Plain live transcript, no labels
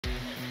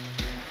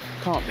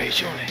Can't be,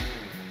 surely.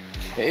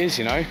 It is,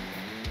 you know.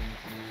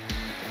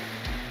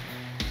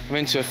 I'm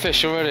into a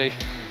fish already.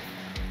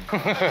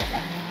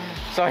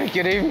 So,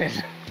 good evening.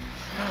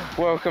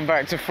 Welcome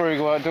back to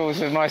Frugal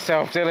Outdoors with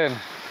myself, Dylan.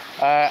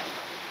 And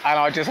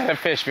I just had a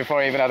fish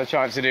before I even had a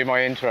chance to do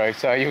my intro.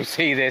 So you'll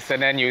see this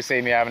and then you'll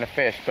see me having a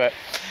fish. But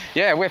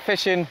yeah, we're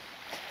fishing,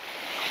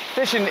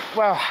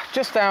 well,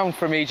 just down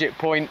from Egypt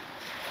Point.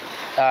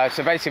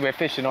 So basically we're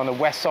fishing on the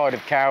west side of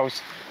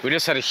Cowes. We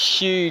just had a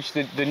huge,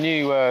 the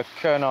new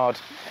Cunard,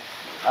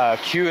 I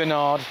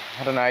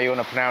don't know how you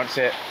want to pronounce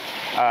it.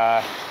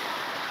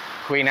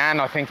 Queen Anne,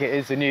 I think it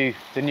is, the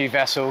new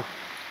vessel,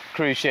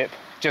 cruise ship,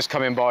 just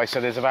coming by. So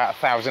there's about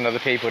 1,000 other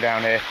people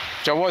down here,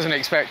 which I wasn't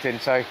expecting.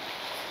 So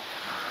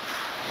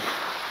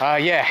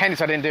yeah,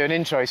 hence I didn't do an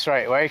intro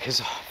straight away because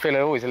I feel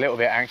always a little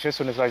bit anxious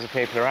when there's loads of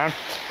people around.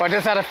 But I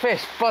just had a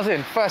fish,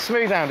 buzzing, first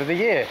smooth hound of the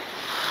year.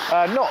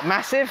 Not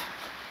massive,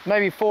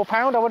 maybe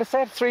 £4, I would have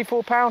said,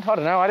 £3–4, I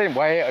don't know, I didn't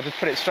weigh it, I just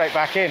put it straight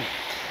back in.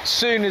 As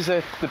soon as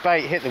the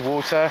bait hit the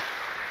water,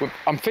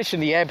 I'm fishing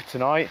the ebb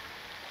tonight,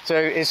 so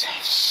it's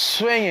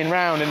swinging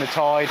round in the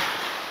tide.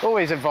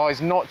 Always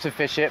advised not to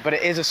fish it, but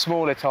it is a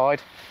smaller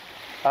tide.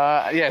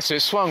 Yeah, so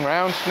it swung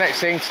round. Next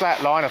thing,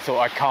 slack line. I thought,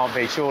 I can't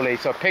be, surely.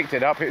 So I picked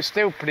it up. It was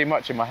still pretty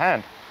much in my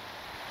hand.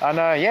 And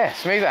yeah,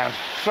 smooth hound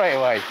straight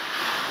away.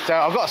 So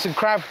I've got some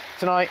crab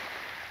tonight,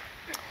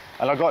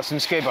 and I've got some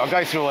squid, but I'll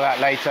go through all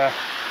that later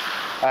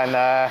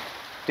and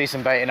do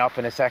some baiting up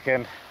in a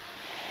second.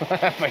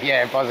 But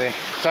yeah, buzzing.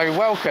 So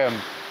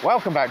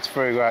welcome back to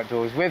Frugal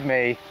Outdoors with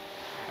me,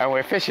 and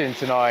we're fishing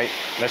tonight.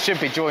 And I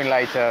should be joined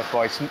later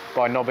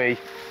by Nobby,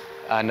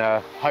 and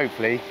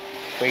hopefully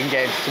we can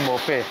get into some more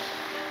fish.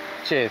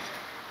 Cheers.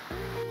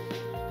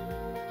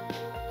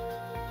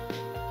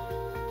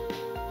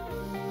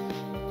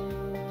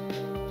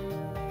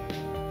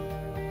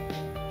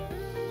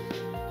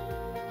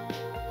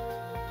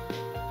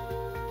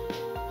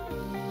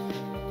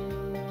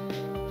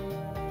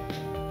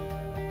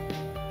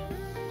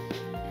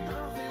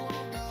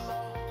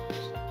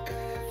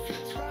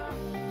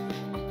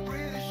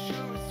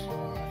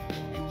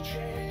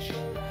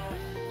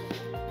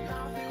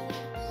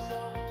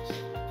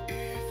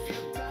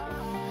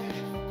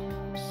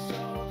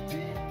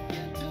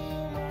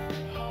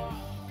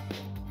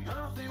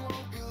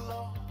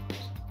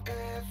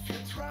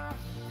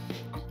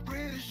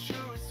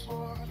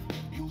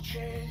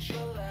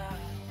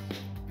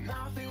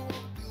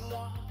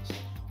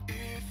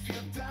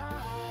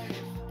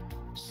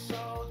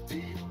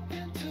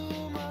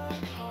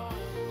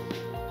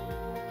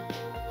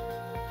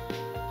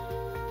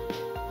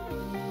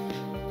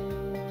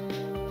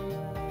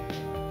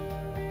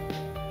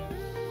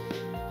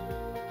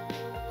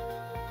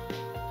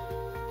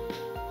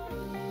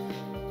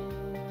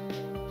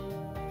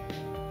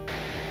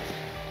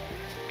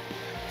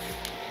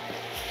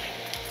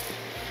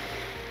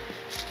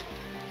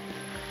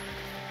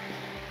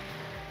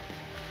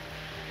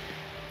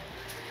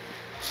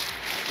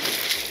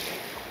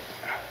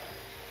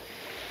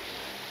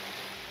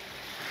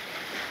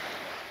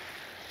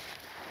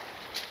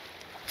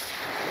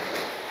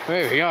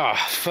 There we are,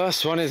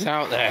 first one is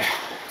out there.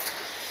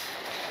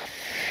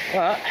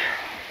 But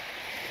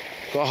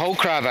got a whole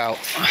crab out.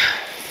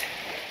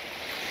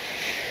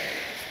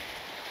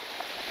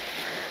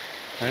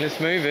 And it's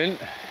moving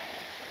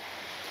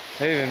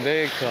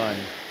big time.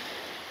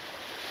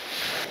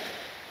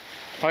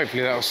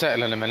 Hopefully that'll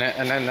settle in a minute,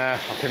 and then I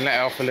can let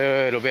off a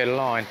little bit of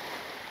line.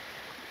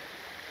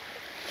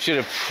 Should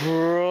have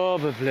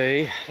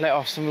probably let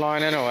off some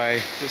line anyway.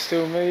 Is it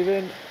still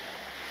moving?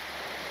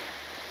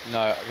 No,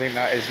 I think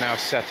that is now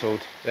settled.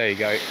 There you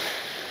go.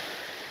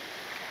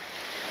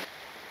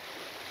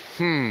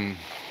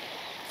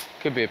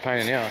 Could be a pain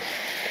in the ass.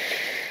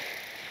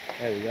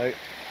 There we go.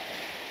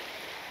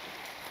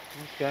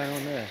 What's going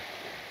on there?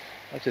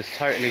 I just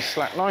totally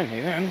slacklined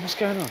me then. What's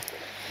going on?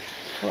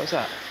 What's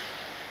that?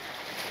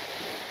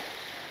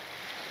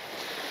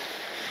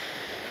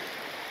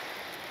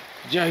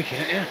 Joking,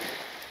 yeah?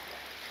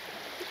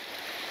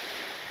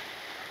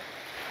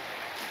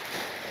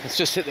 It's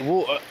just hit the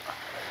water.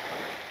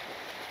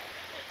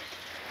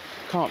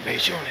 Can't be,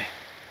 surely.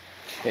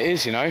 It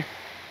is, you know.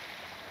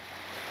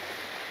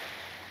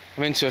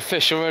 I'm into a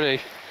fish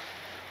already.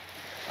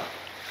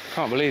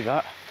 Can't believe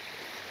that.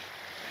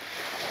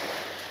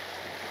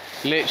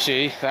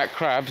 Literally, that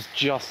crab's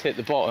just hit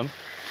the bottom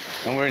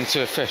and we're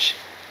into a fish.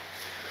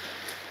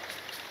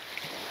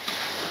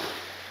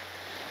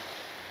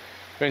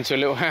 We're into a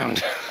little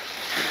hound.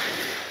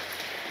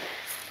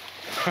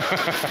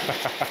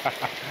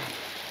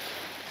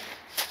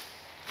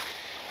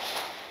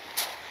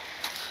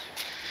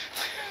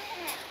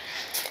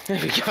 There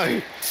we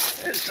go.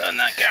 Let's turn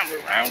that camera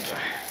around.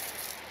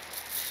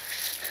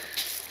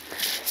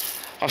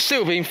 I've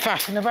still been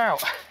faffing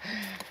about.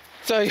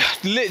 So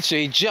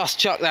literally just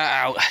chucked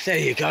that out. There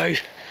you go. And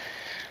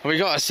we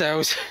got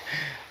ourselves,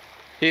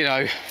 you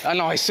know, a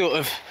nice sort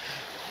of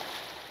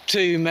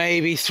 2,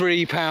 maybe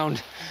 3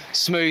 pound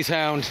smooth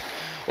hound.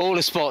 All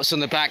the spots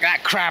on the back.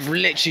 That crab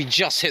literally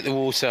just hit the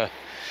water.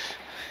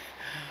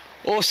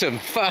 Awesome,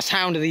 first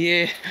hound of the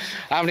year.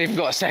 I haven't even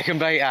got a second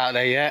bait out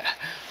there yet.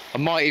 I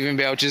might even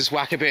be able to just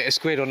whack a bit of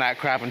squid on that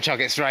crab and chuck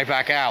it straight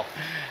back out.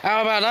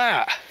 How about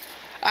that?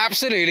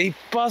 Absolutely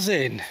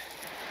buzzing.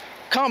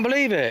 Can't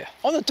believe it.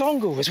 On the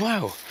dongle as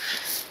well.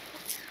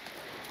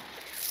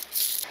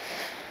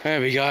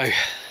 There we go.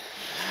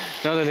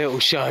 Another little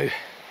show.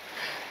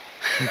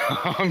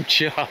 I'm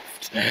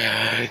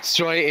chuffed.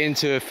 Straight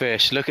into a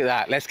fish. Look at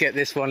that. Let's get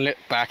this one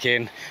back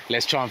in.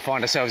 Let's try and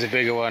find ourselves a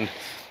bigger one.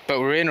 But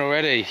we're in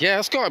already. Yeah,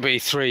 it's got to be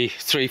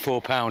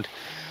 4 pound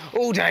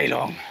all day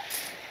long.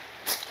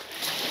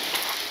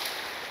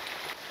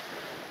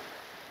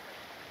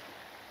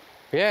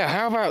 Yeah,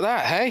 how about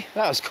that, hey?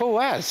 That was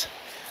cool as.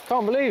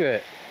 Can't believe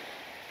it.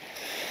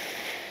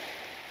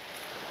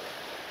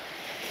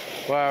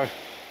 Well,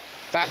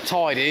 that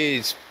tide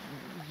is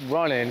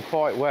running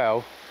quite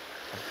well.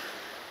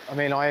 I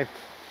mean, I've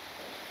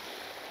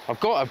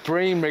got a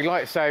bream rig,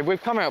 like I say,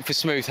 we've come out for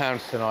smooth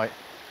hounds tonight.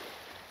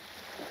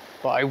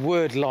 But I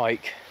would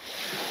like,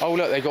 oh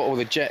look, they got all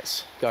the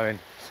jets going.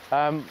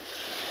 I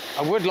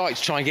would like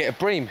to try and get a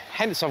bream.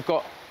 Hence I've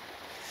got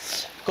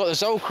the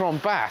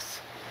Zolkron bass.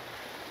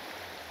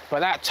 But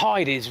that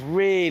tide is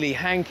really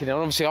hanking, and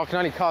obviously I can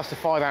only cast a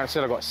 5 ounce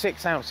still. I've got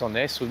 6 ounce on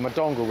this with my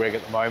dongle rig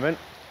at the moment.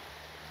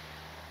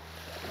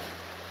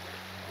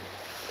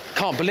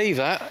 Can't believe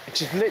that. It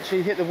just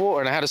literally hit the water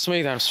and I had a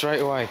smooth hound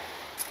straight away.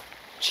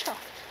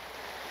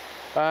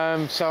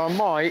 So I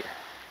might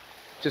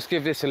just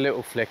give this a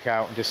little flick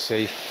out and just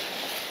see.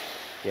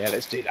 Yeah,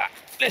 let's do that.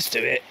 Let's do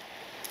it.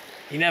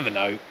 You never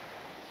know.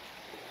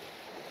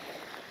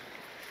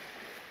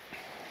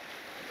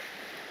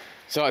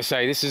 So like I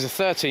say, this is a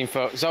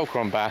 13-foot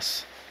Zolkron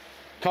bass.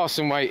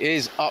 Casting weight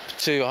is up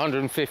to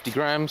 150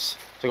 grams.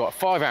 So I've got a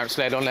 5 ounce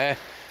lead on there.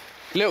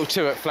 Little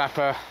 2-up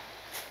flapper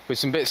with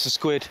some bits of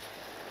squid.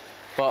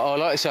 But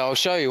like I say, I'll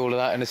show you all of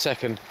that in a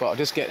second. But I'll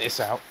just get this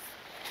out.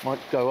 Might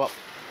go up,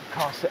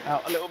 cast it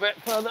out a little bit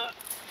further.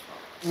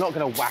 I'm not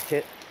going to whack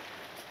it.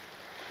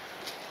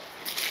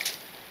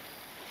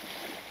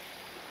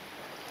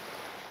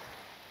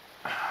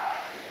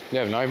 You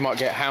never know, might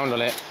get a hound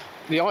on it.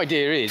 The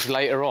idea is,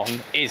 later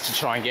on, is to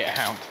try and get a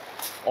hound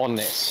on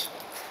this,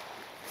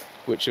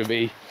 which would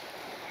be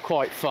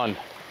quite fun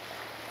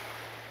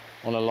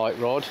on a light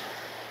rod.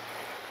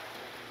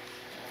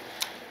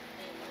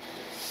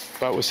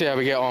 But we'll see how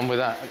we get on with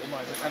that at the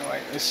moment. Anyway,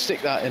 let's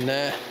stick that in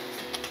there.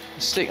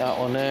 Let's stick that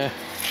on there.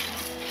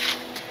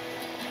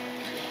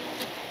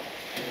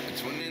 At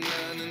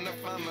 29 and I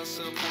find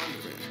myself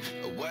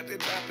wondering what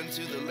did happen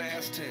to the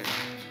last 10.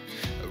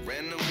 I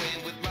ran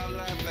away with my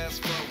life,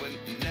 fast forward,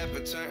 never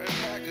turn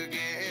back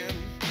again.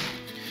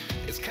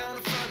 It's kind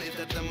of funny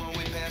that the more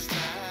we pass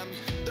time,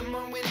 the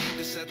more we need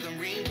to set them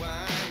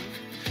rewind.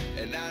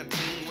 And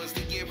 19 was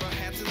the year I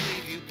had to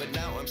leave you, but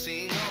now I'm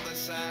seeing all the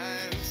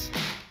signs.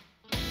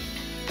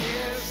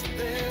 Is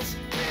this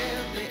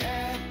really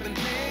happening?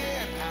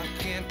 I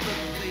can't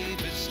believe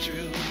it's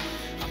true.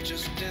 I'm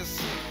just as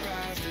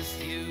surprised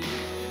as you.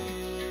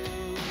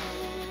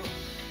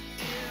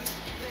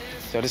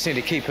 So I just need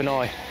to keep an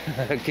eye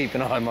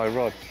on my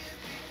rod.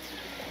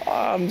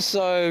 I'm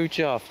so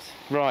chuffed.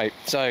 Right,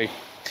 so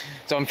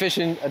I'm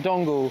fishing a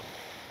dongle.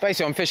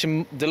 Basically, I'm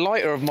fishing the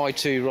lighter of my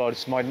 2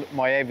 rods,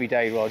 my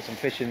everyday rods. I'm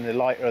fishing the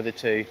lighter of the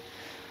 2,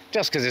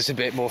 just because it's a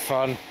bit more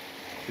fun.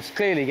 It's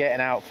clearly getting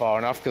out far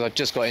enough because I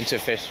just got into a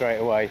fish straight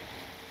away.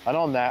 And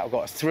on that, I've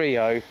got a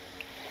 3.0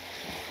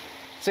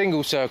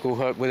 single circle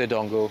hook with a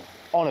dongle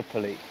on a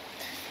pulley.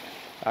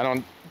 And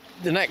on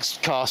the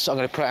next cast, I'm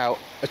going to put out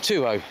a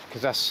 2.0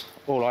 because that's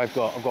all I've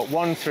got. I've got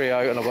 1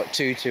 3.0 and I've got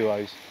 2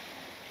 2.0s.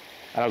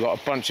 And I've got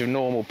a bunch of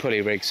normal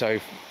pulley rigs. So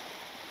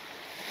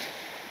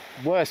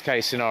worst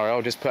case scenario,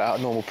 I'll just put out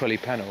a normal pulley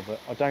pennel, but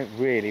I don't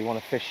really want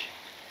to fish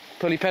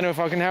pulley pennel if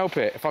I can help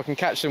it. If I can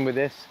catch them with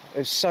this,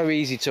 it's so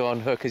easy to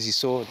unhook, as you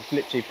saw. I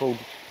literally pulled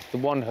the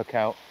 1 hook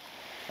out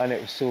and it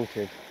was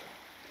sorted.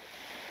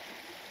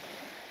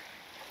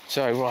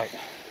 So right,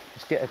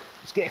 let's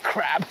get a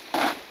crab.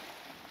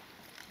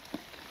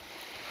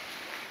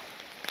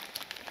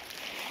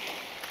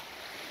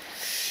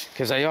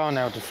 Because they are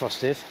now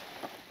defrosted.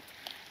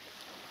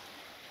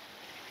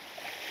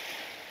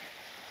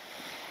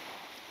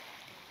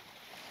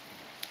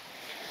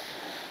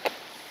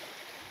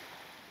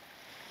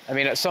 I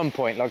mean, at some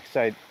point, like I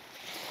said,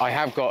 I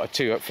have got a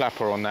 2-up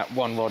flapper on that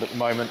 1 rod at the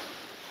moment,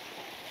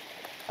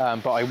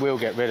 but I will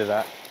get rid of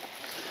that.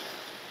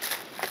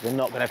 We're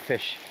not going to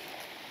fish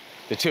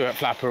the 2-up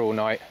flapper all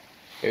night.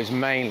 It was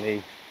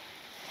mainly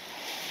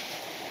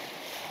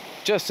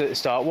just at the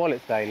start, while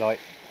it's daylight,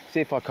 see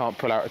if I can't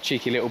pull out a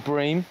cheeky little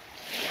bream,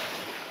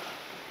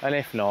 and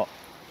if not,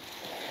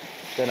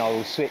 then I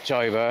will switch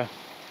over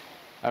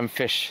and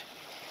fish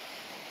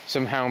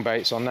some hound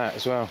baits on that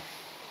as well.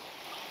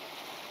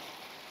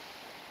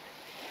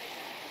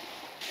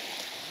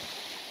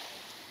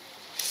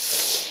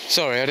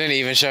 Sorry, I didn't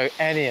even show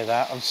any of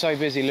that. I'm so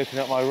busy looking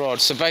at my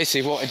rod. So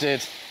basically what I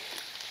did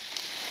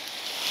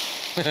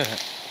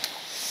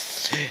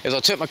is I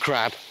took my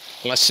crab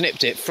and I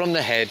snipped it from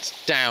the head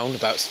down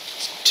about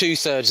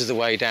 2/3 of the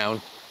way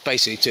down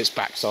basically to its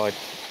backside.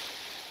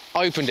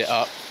 Opened it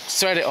up,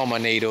 thread it on my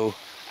needle,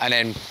 and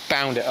then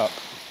bound it up.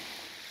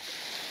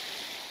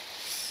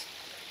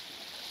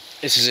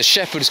 This is a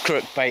shepherd's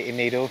crook baiting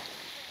needle,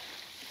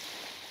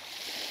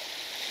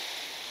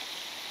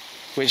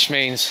 which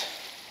means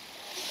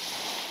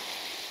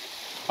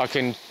I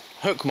can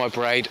hook my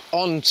braid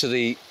onto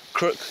the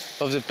crook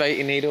of the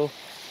baiting needle.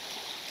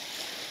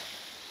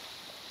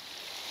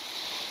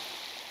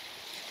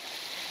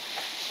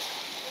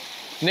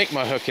 Nick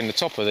my hook in the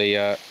top of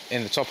the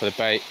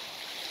bait,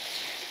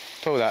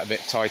 pull that a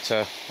bit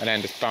tighter, and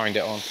then just bind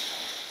it on.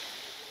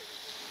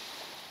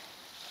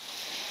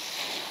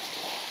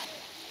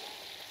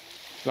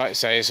 Like I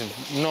say, it's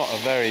not a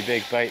very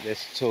big bait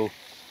this at all.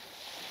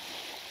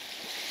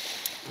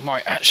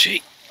 Might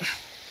actually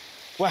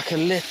whack a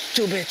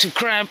little bit of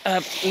crab,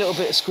 a little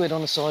bit of squid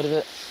on the side of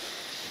it.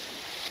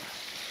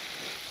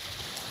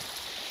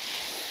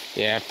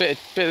 Yeah, bit of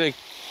the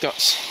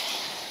guts,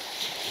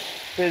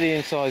 bit of the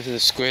insides of the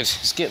squid.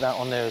 Let's get that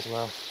on there as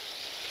well,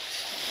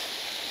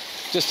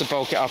 just to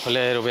bulk it up a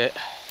little bit,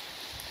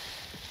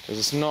 because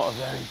it's not a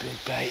very big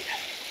bait.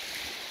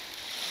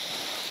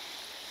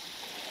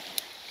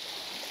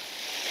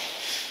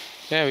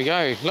 There we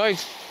go.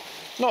 Loads,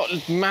 not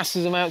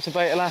massive amounts of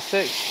bait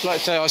elastic. Like I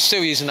say, I was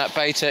still using that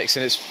Baitex,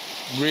 and it's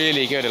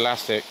really good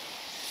elastic.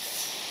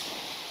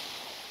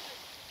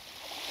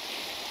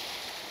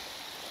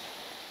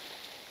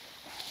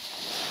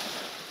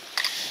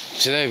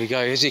 So there we go.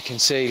 As you can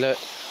see, look,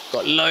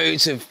 got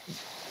loads of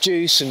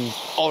juice and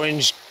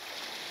orange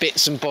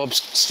bits and bobs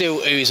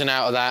still oozing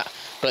out of that,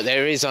 but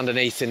there is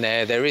underneath in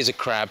there, there is a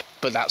crab,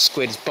 but that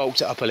squid's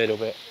bulked it up a little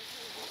bit.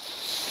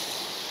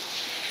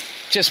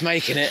 Just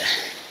making it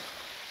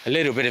a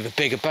little bit of a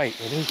bigger bait,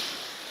 really.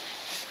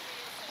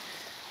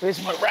 Where's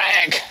my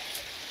rag?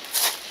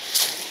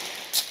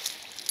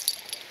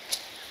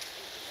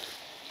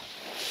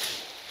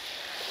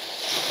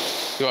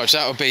 Gosh,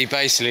 that would be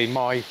basically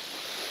my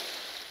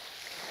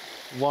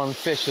one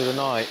fish of the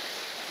night.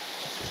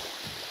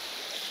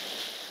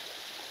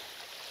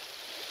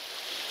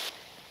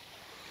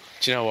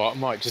 Do you know what? I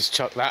might just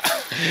chuck that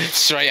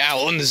straight out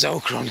on the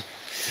Zolkron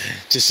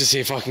just to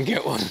see if I can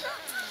get one.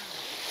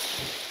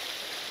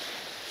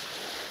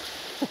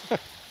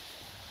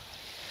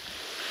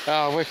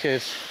 Oh,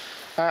 wicked.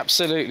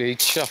 Absolutely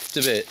chuffed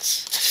to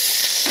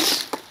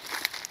bits.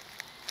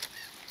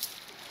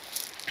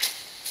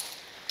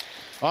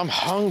 I'm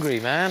hungry,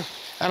 man,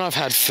 and I've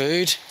had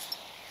food.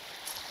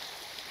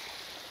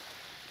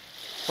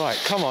 Right,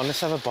 come on,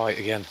 let's have a bite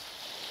again.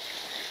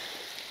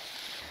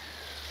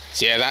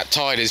 So yeah, that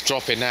tide is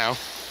dropping now.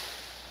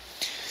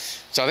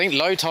 So I think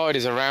low tide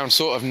is around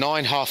sort of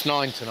 9, half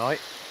 9 tonight.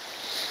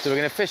 So we're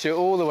going to fish it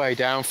all the way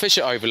down, fish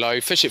it over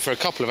low, fish it for a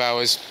couple of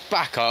hours,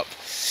 back up,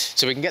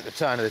 so we can get the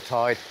turn of the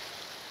tide.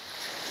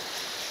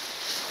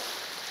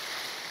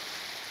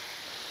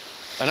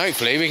 And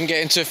hopefully we can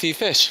get into a few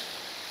fish.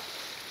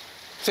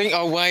 I think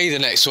I'll weigh the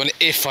next one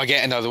if I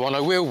get another one. I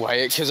will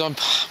weigh it, because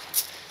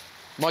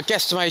my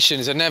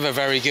guesstimations are never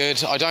very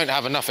good. I don't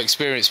have enough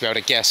experience to be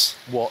able to guess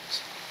what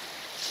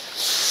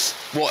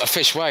a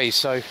fish weighs.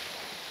 So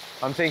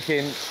I'm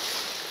thinking,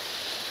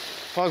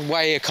 if I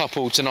weigh a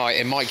couple tonight,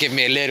 it might give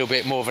me a little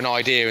bit more of an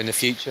idea in the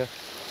future.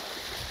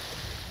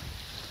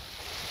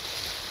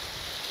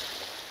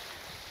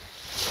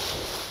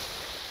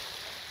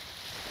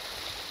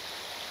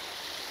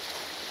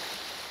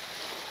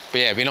 But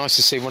yeah, it'd be nice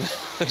to see one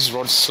of those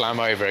rods slam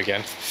over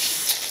again.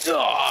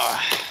 Oh.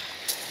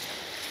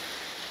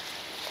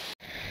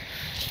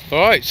 All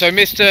right, so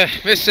Mr.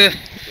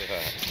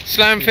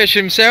 Slamfish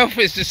himself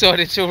has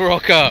decided to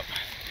rock up,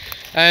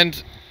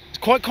 and it's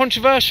quite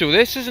controversial,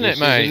 this, isn't it,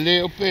 mate? A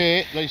little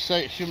bit. They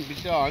say it shouldn't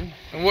be done.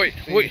 And what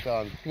you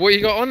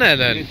got on there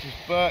then? This is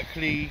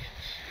Berkeley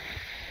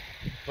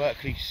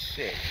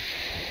 6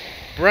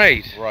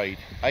 braid.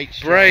 8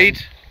 strand,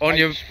 Braid on 8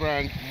 your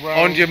strand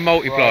on your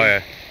multiplier.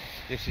 braid.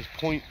 This is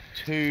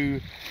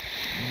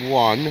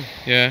 0.21.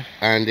 Yeah.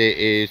 And it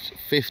is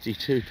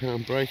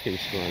 £52 breaking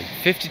strain.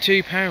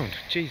 £52.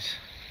 Jeez.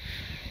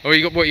 Oh,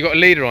 you got a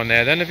leader on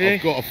there then, have you?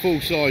 I've got a full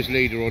size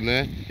leader on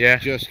there. Yeah.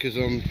 Just because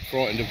I'm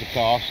frightened of the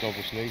cast,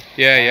 obviously.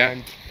 Yeah,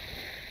 and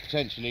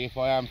potentially, if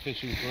I am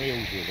fishing for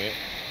eels with it,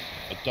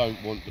 I don't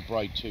want the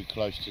braid too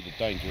close to the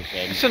dangerous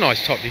end. It's a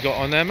nice top you got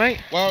on there,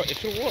 mate. Well,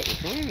 it's alright,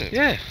 isn't it?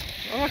 Yeah.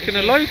 I reckon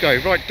a logo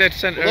right dead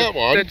centre. Well, that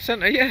one. Dead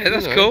centre. Yeah,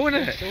 that's cool,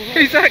 isn't it?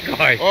 Who's that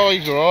guy? Oh,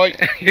 he's alright.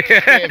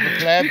 Yeah. Bit of a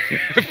pleb.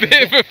 A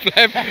bit of a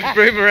pleb.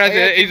 Rumour has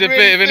it he's a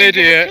bit of an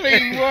idiot.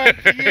 Clean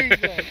word to use,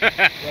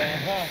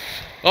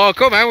 Oh,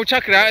 come on, we'll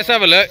chuck it out. Let's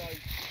have a look.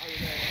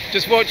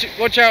 Just watch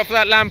out for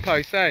that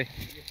lamppost, eh?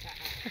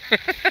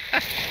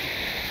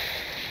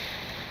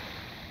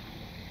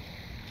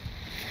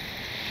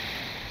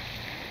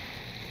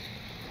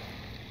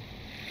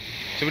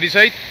 So what do you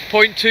say?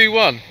 0.21?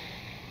 0.21.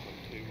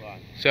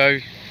 So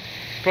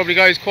probably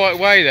goes quite a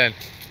way then.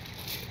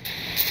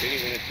 Didn't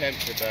even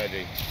attempt a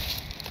birdie.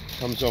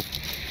 Comes off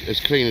as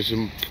clean as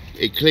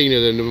cleaner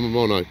than the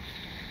mono.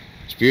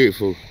 It's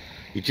beautiful.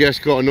 You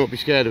just got to not be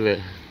scared of it.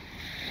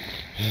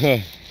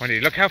 Mind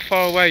you, look how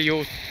far away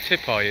your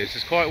tip eye is.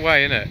 It's quite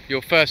away, isn't it?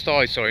 Your first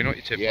eye, sorry, not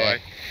your tip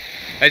eye.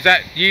 Is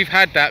that, you've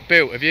had that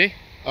built, have you?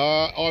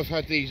 I've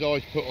had these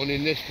eyes put on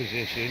in this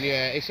position,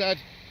 yeah. It's had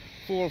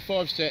 4 or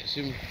 5 sets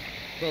in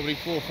probably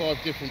 4 or 5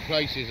 different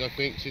places, I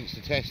think, since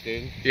the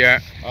testing. Yeah.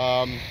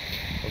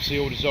 Obviously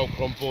all the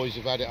Zolkron boys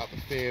have had it up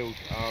the field.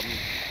 I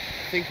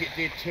think it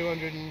did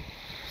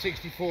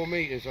 264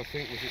 metres, I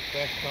think, was its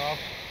best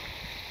cast.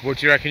 What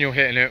do you reckon you're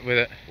hitting it with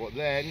it? What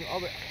then?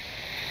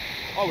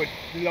 I would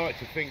like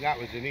to think that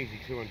was an easy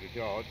 200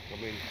 yards. I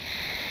mean,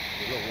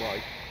 it's a long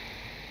way.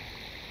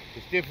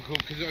 It's difficult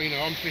because, you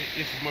know, this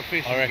is my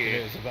fishing I reckon gear.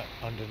 it was about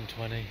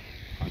 120.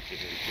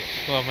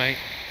 120. Well, mate.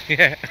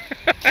 Yeah.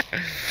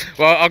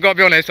 Well, I've got to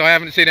be honest, I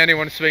haven't seen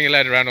anyone swing a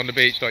lead around on the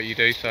beach like you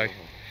do, so.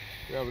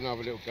 We'll have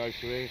another little go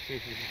through here,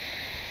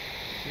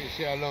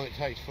 see how long it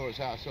takes before it's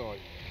out of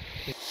sight.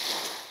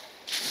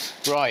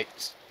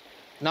 Right,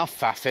 enough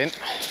faffing.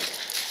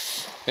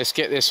 Let's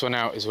get this one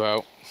out as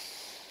well.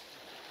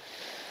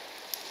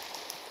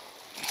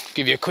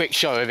 Give you a quick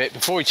show of it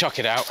before we chuck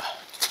it out.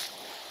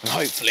 And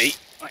hopefully,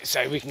 like I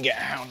say, we can get a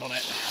hound on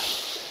it.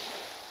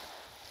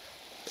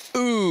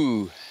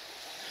 Ooh!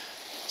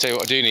 Tell you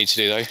what I do need to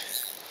do though.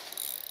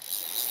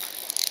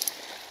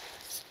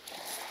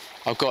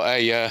 I've got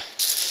a,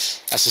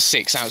 that's a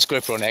 6 ounce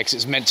gripper on there because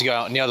it's meant to go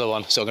out on the other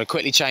one. So I'm going to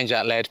quickly change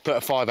that lead, put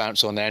a 5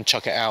 ounce on there and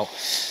chuck it out.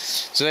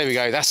 So there we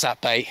go, that's that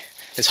bait.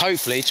 Let's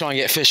hopefully try and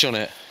get fish on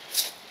it.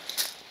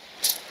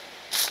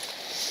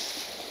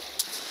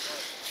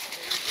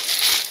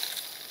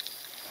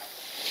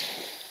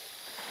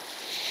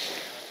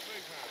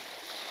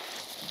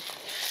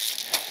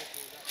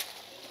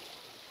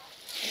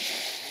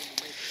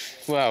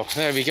 Well,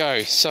 there we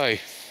go. So,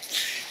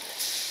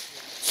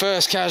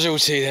 first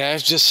casualty there,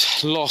 I've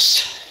just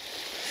lost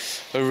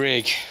a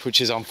rig, which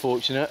is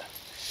unfortunate.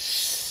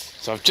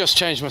 So I've just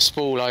changed my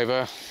spool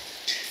over,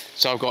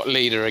 so I've got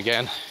leader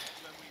again.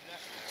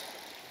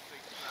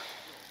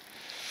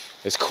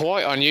 It's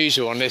quite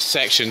unusual on this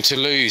section to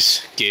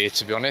lose gear,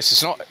 to be honest.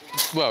 It's not,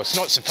 well, it's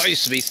not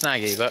supposed to be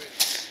snaggy, but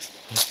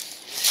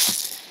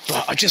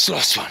I just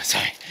lost one, so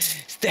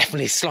it's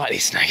definitely slightly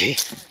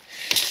snaggy.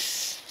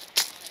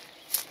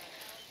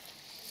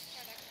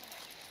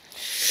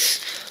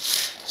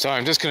 So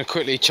I'm just going to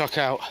quickly chuck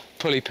out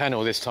pulley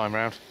pennel this time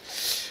round.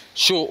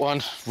 Short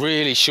one,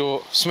 really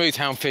short, smooth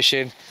hound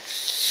fishing.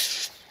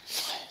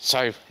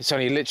 So it's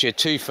only literally a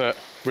 2 foot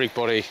rig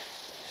body.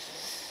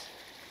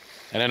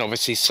 And then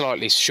obviously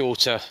slightly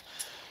shorter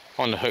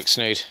on the hook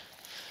snood.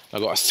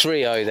 I've got a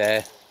 3.0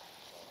 there.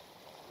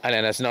 And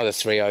then there's another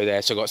 3.0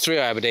 there. So I've got 3.0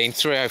 Aberdeen,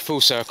 3.0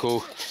 full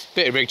circle,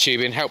 bit of rig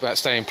tubing, help that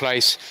stay in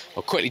place.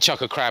 I'll quickly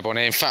chuck a crab on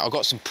it. In fact, I've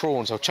got some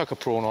prawns, I'll chuck a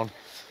prawn on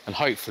and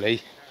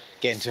hopefully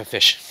get into a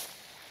fish.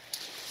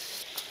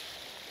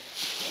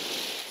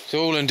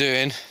 So all I'm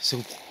doing is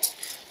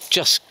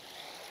just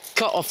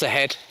cut off the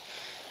head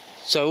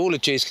so all the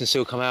juice can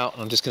still come out,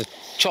 and I'm just going to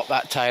chop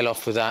that tail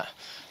off with that,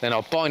 then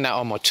I'll bind that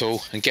on my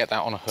tool and get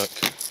that on a hook.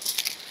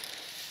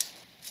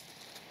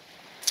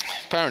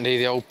 Apparently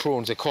the old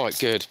prawns are quite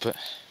good, but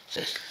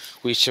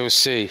we shall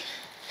see.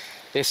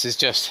 This is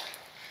just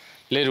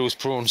Lidl's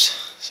prawns,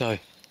 so.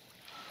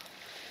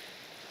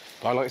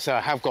 But like I say,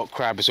 I have got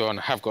crab as well and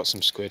I have got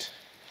some squid.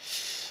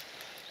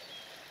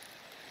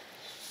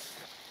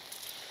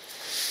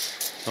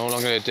 All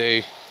I'm going to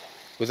do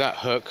with that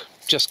hook,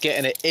 just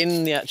getting it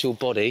in the actual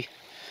body,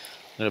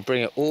 I'm going to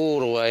bring it all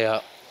the way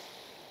up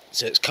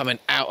so it's coming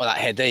out of that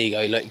head. There you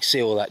go, look, you can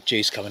see all that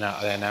juice coming out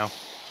of there now.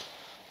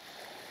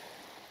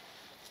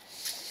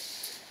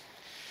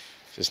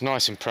 So it's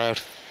nice and proud.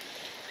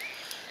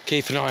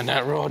 Keep an eye on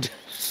that rod,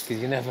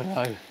 because you never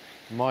know, it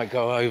might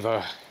go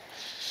over.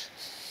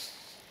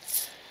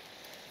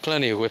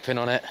 Plenty of whipping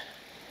on it.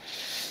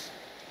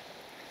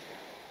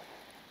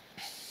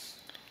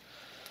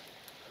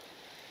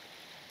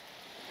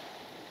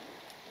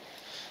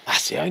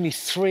 That's the only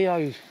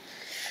 3.0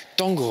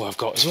 dongle I've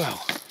got as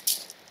well.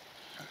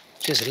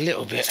 Just a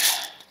little bit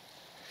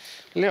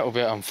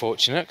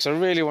unfortunate, because I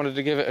really wanted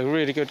to give it a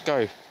really good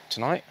go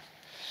tonight.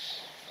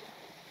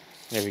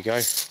 There we go.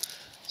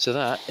 So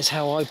that is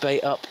how I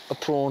bait up a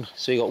prawn.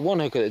 So you got one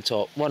hook at the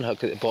top, one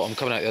hook at the bottom,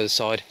 coming out the other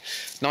side.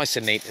 Nice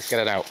and neat, let's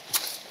get it out.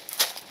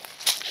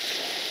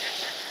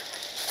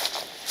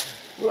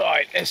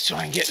 Right, let's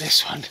try and get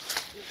this one.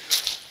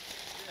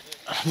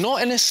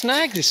 Not in a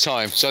snag this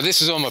time. So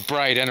this is on my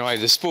braid anyway.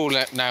 The spool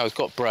now has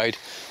got braid,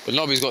 but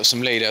Nobby's got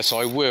some leader, so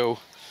I will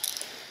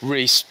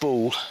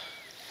re-spool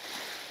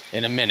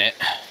in a minute.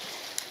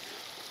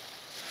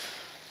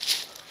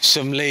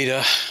 Some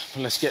leader.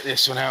 Let's get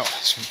this one out.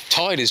 This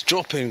tide is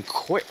dropping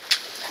quick.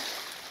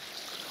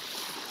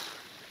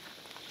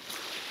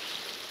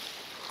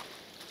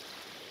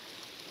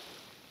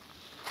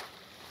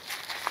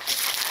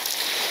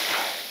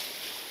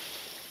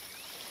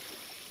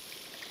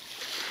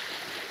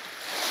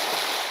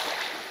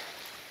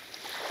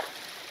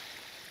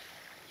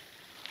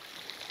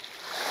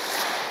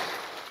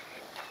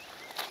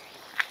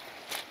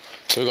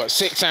 So we've got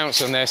 6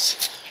 ounce on this,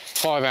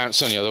 5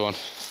 ounce on the other one.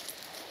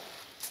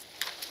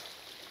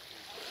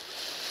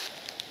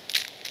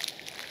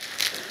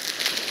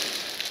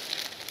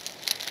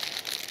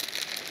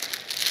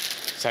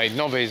 Say,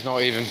 Nobby's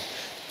not even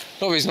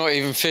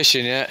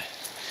fishing yet.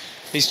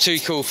 He's too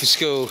cool for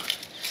school.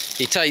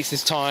 He takes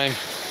his time.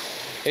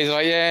 He's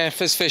like, yeah, if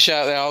there's fish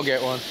out there, I'll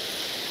get one.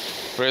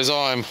 Whereas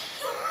I'm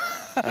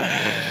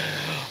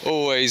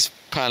always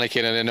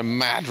panicking and in a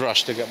mad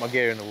rush to get my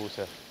gear in the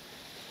water.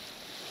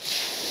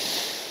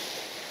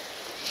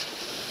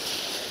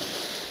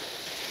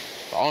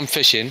 But I'm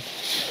fishing,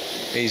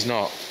 he's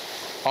not.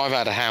 I've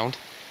had a hound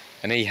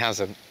and he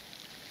hasn't.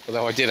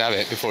 Although I did have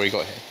it before he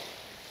got here.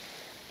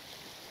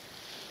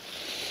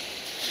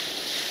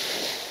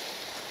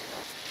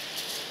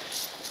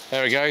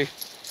 There we go.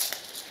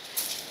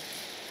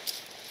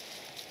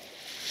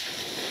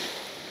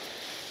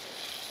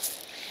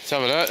 Let's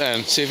have a look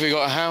then, see if we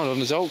got a hound on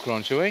the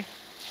Zolkron, shall we?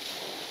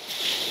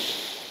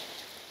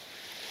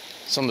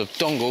 It's on the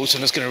dongle, so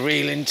I'm just going to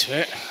reel into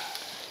it.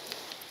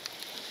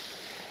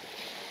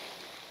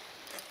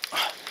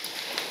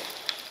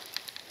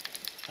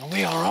 And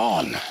we are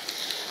on.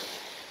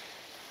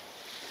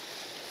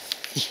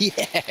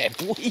 Yeah,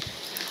 boy.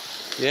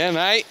 Yeah,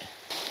 mate.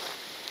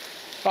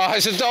 Oh,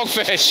 it's a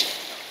dogfish.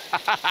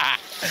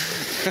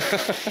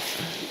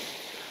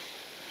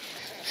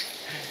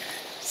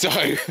 So,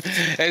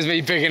 there's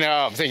me picking it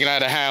up, thinking I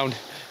had a hound.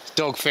 It's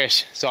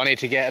dogfish, so I need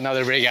to get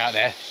another rig out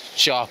there.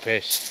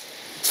 Sharpish.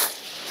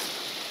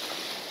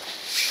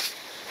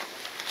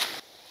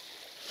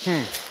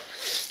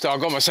 So I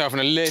got myself in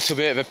a little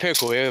bit of a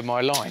pickle here with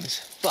my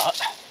lines,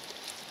 but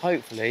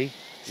hopefully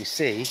you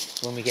see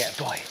when we get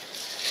a bite.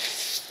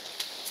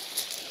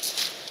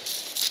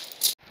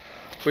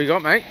 What you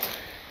got, mate?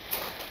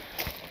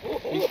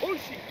 Oh,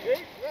 she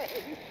kicked,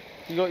 man.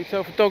 You got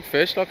yourself a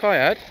dogfish like I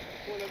had?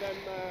 One of them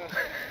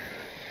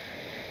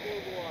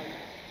silver ones.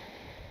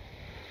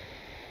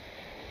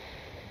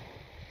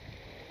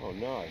 Oh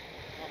no.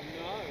 Oh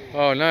no.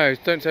 Oh no,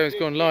 don't tell me it's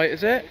gone light,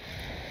 is it?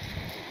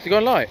 Has it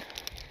gone light?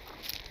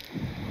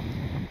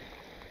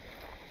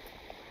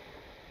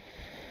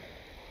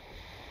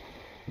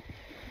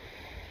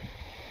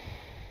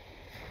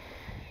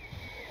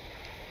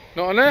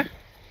 Not on there?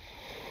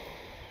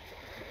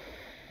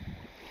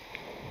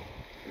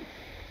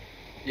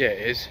 Yeah,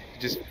 it is.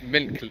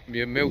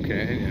 You're milking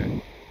it, aren't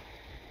you?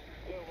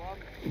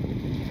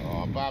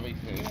 Oh, Bobby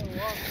fish.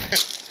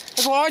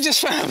 Look what I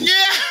just found!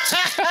 Yeah!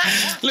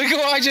 Look at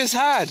what I just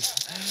had!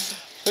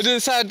 I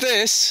just had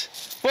this.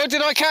 What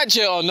did I catch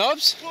it on,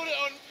 Nobs? Caught it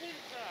on peeler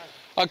crab.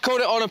 I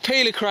caught it on a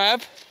peeler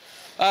crab,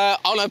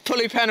 on a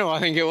pulley pennel, I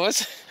think it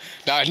was.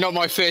 No, it's not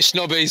my fish,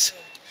 Nobby's.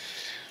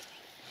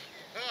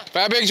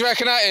 But how big do you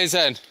reckon that is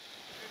then?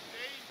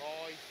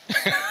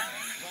 15.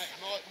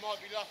 might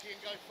be lucky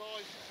and go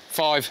 5.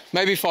 5,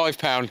 maybe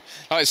 £5. Like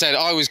I said,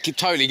 I was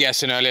totally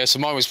guessing earlier, so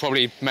mine was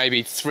probably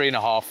maybe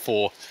 3.5,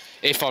 4,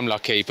 if I'm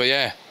lucky. But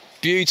yeah,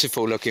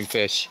 beautiful looking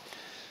fish.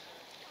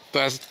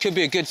 But it could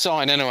be a good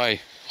sign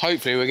anyway.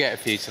 Hopefully we'll get a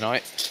few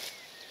tonight.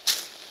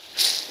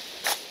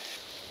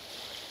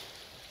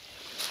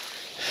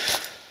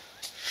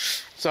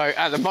 So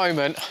at the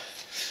moment,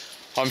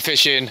 I'm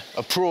fishing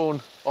a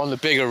prawn on the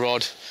bigger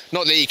rod.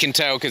 Not that you can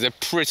tell because they're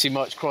pretty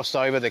much crossed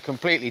over, they're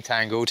completely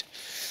tangled.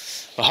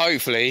 But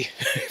hopefully,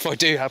 if I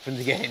do happen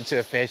to get into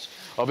a fish,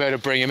 I'll be able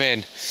to bring him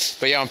in.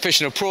 But yeah, I'm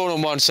fishing a prawn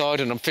on one side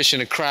and I'm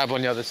fishing a crab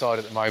on the other side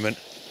at the moment.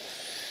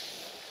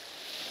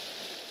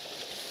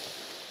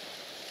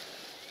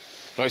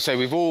 Like I say,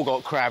 we've all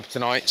got crab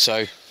tonight, so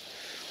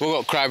we've all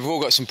got crab, we've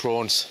all got some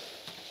prawns.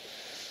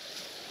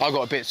 I've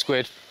got a bit of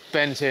squid.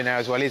 Ben's here now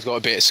as well, he's got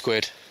a bit of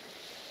squid.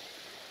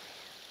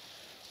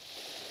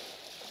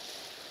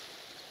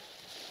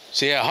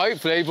 So yeah,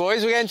 hopefully,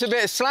 boys, we're getting to a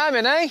bit of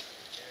slamming, eh?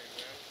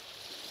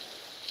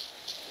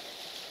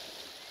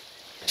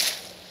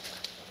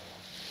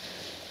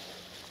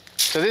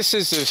 So this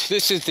is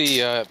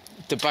the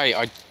bait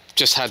I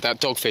just had that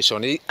dogfish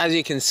on. As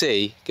you can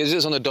see, because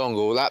it's on the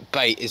dongle, that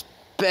bait is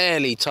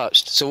barely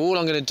touched. So all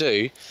I'm going to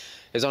do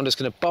is I'm just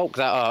going to bulk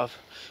that up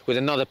with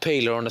another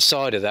peeler on the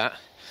side of that.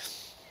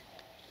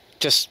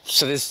 Just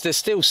so there's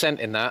still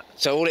scent in that.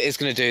 So all it is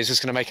going to do is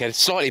just going to make a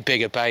slightly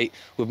bigger bait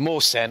with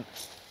more scent.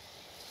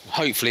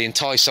 Hopefully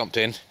entice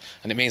something,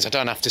 and it means I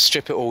don't have to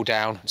strip it all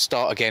down and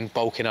start again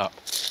bulking up.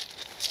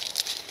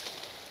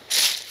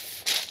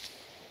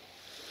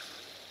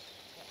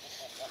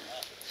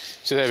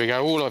 So there we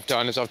go, all I've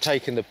done is I've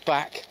taken the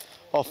back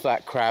off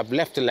that crab,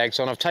 left the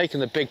legs on, I've taken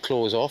the big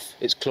claws off,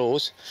 its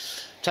claws,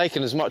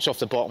 taken as much off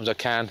the bottom as I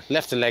can,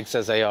 left the legs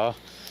as they are,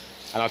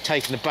 and I've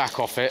taken the back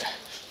off it.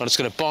 I'm just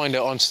going to bind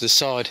it onto the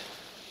side.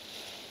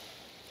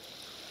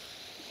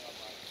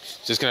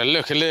 So it's going to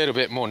look a little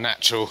bit more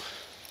natural.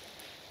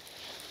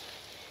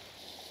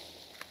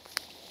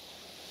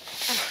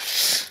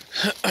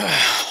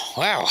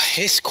 Wow,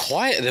 it's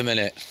quiet at the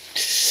minute.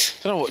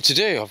 Don't know what to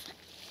do. I've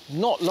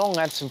not long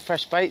had some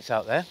fresh baits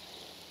out there.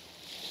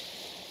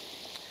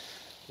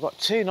 I've got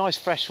 2 nice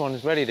fresh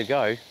ones ready to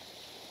go.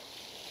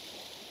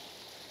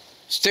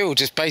 Still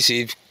just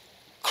basically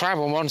crab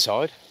on one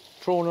side,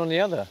 prawn on the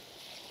other.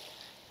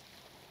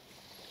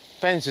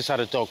 Ben's just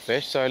had a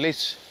dogfish, so at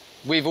least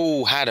we've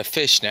all had a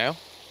fish now.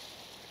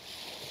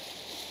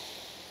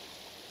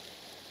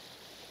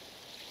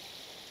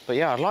 But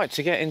yeah, I'd like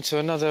to get into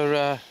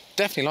another,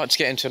 definitely like to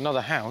get into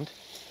another hound.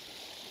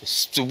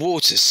 The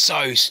water's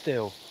so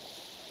still.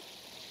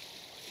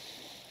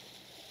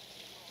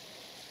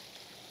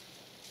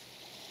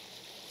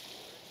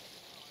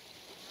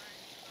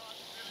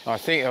 I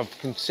think I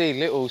can see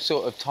little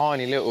sort of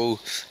tiny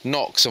little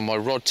knocks on my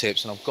rod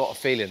tips, and I've got a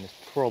feeling it's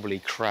probably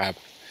crab.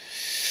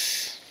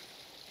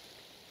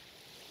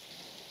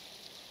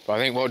 But I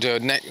think what I'll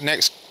do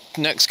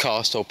next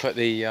cast, I'll put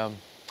the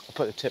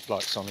tip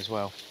lights on as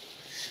well.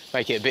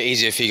 Make it a bit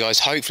easier for you guys,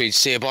 hopefully, to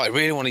see a bite. I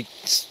really want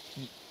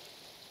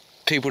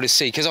people to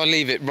see, because I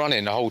leave it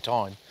running the whole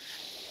time.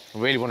 I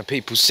really want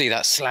people to see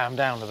that slam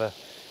down of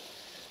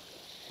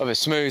a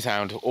smooth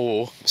hound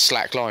or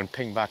slack line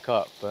ping back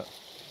up. But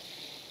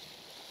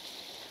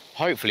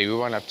hopefully we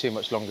won't have too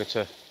much longer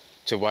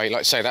to wait. Like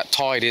I say, that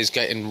tide is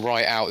getting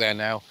right out there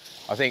now.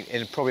 I think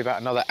in probably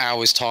about another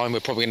hour's time, we're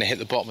probably going to hit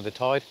the bottom of the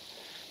tide.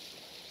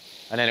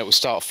 And then it will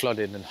start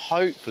flooding, and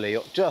hopefully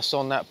just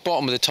on that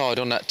bottom of the tide,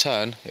 on that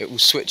turn, it will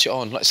switch it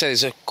on. Like I said,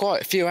 there's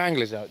quite a few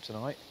anglers out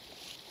tonight.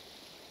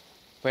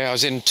 But yeah, I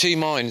was in two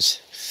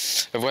minds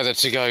of whether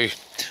to go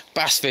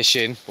bass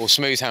fishing or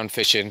smoothhound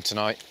fishing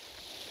tonight.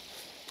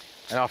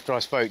 And after I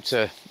spoke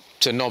to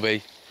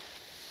Nobby,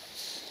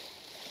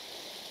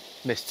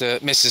 Mr.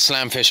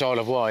 Slamfish Isle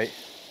of Wight,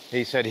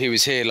 he said he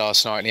was here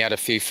last night and he had a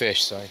few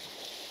fish, so.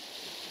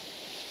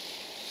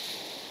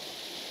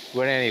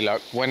 With any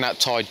luck, when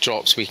that tide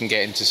drops, we can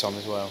get into some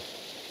as well.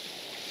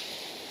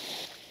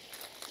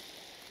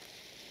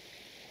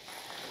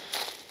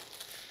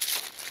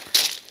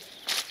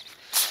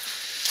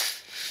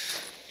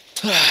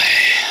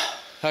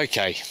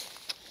 Okay.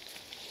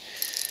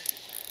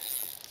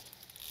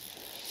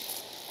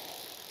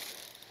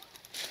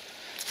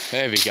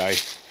 There we go.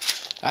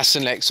 That's the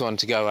next one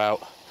to go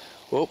out.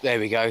 Oh, there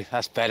we go.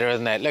 That's better,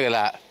 isn't it? Look at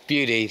that.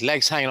 Beauty.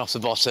 Legs hanging off the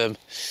bottom.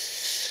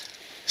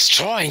 Let's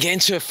try and get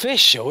into a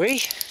fish, shall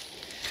we?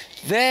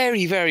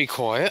 Very, very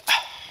quiet.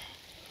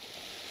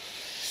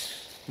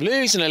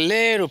 Losing a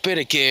little bit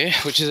of gear,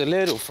 which is a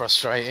little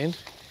frustrating.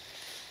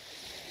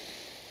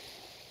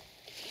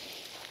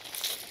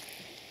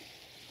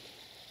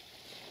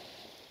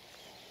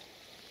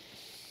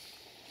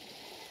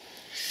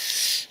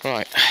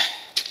 Right.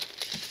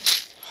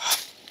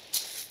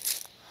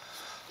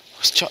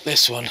 Let's chuck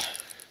this one.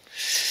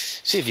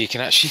 See if you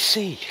can actually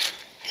see.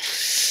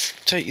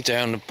 Take you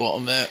down the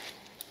bottom there.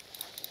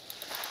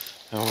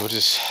 And we'll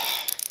just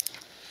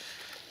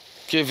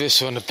give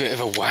this one a bit of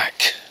a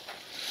whack.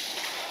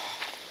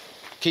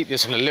 Keep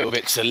this one a little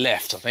bit to the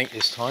left, I think,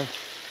 this time.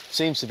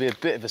 Seems to be a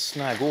bit of a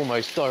snag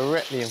almost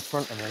directly in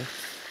front of me.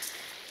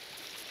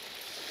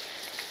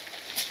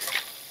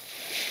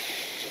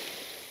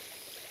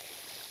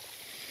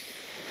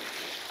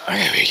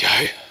 There we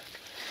go.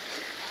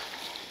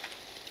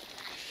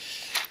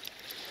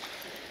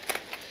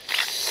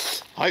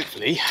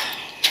 Hopefully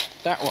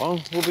that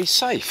one will be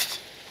safe.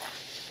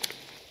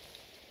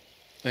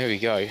 There we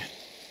go.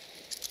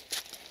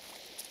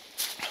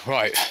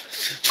 Right,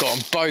 got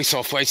them both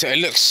off. Wait, so it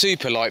looks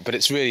super light, but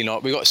it's really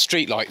not. We've got a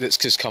street light that's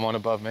just come on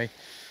above me,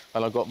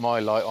 and I've got my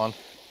light on.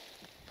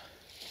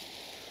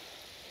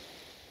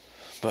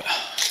 But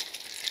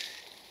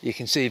you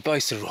can see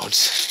both the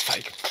rods. In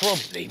fact, could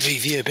probably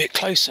move you a bit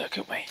closer,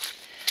 couldn't we?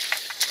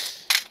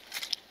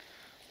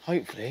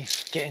 Hopefully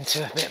get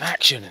into a bit of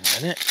action in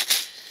a minute.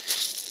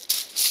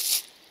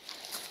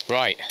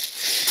 Right,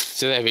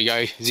 so there we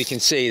go. As you can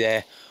see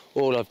there,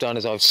 all I've done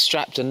is I've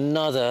strapped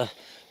another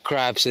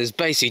crab. So there's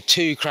basically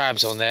two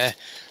crabs on there.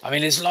 I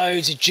mean, there's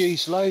loads of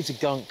juice, loads of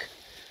gunk.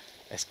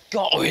 It's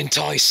got to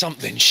entice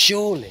something,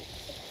 surely.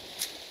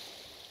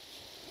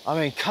 I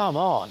mean, come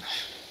on.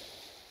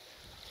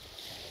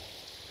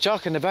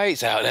 Chucking the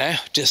baits out there,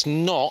 just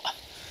not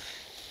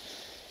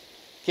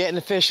getting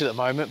the fish at the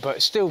moment,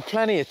 but still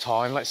plenty of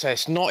time. Like I say,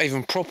 it's not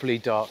even properly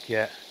dark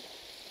yet.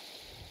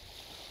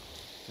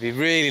 It'd be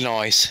really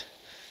nice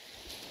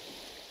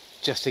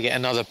just to get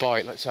another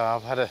bite. Like I say,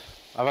 I've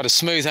had a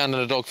smooth hound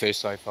and a dogfish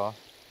so far.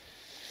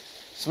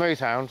 Smooth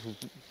hound,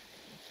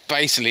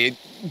 basically,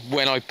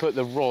 when I put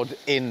the rod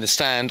in the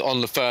stand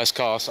on the first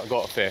cast, I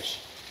got a fish.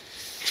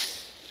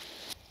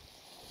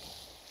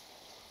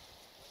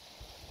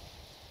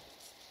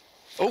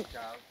 Oh,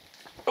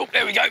 oh,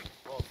 there we go.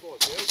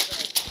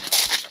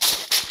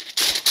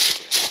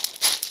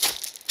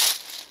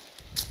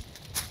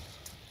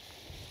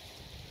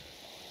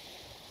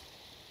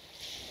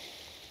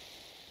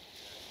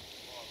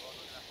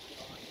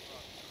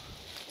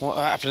 What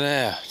happened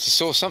there? Just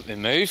saw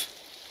something move.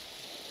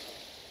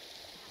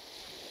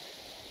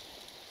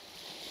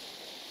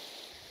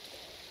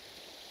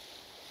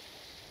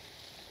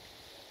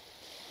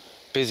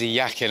 Busy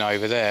yakking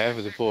over there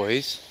with the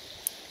boys.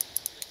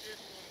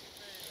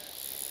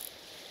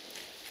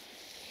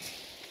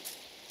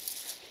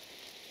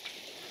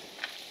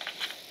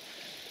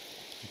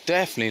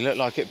 Definitely looked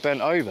like it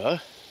bent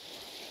over.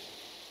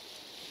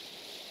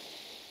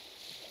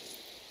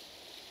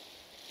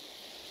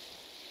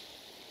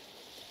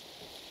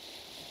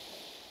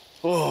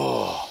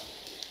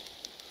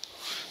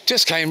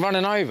 Just came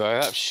running over.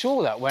 I'm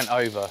sure that went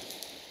over.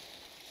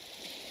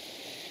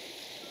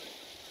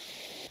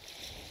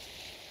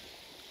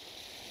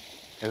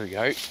 There we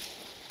go.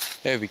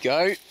 There we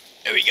go.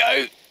 There we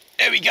go.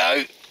 There we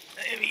go.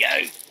 There we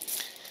go.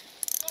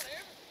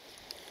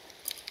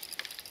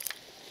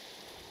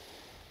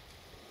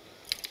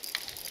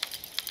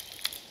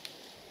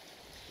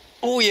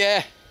 Oh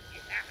yeah.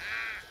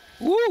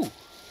 Woo.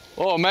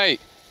 Oh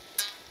mate.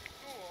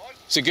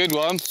 It's a good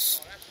one.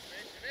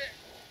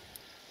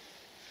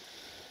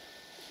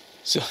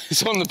 So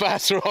it's on the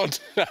bass rod.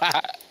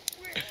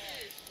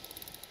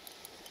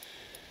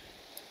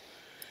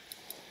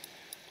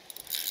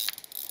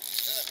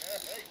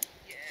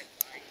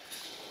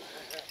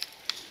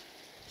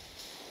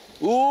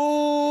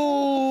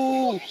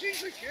 Ooh!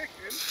 She's a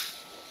kicking.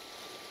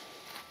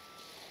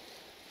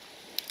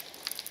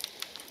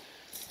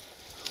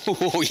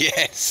 Oh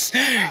yes!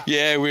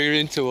 Yeah, we're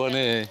into one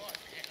here.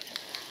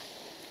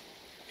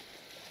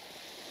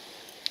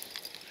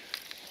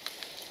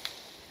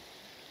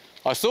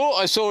 I thought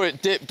I saw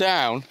it dip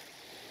down.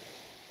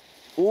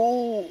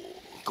 Ooh!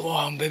 Go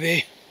on,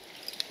 baby.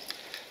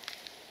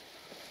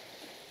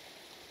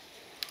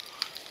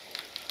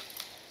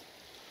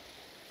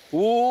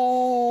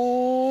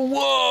 Ooh!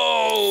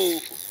 Whoa!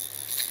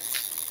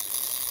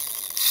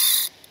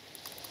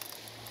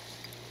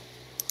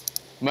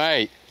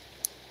 Mate.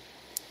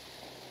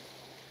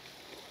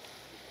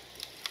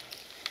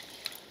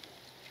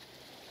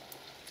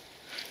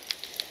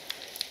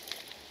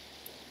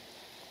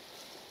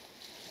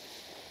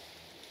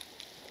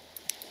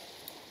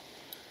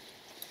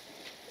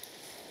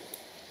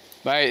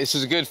 Mate, this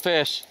is a good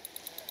fish.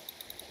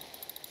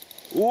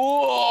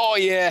 Whoa,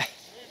 yeah.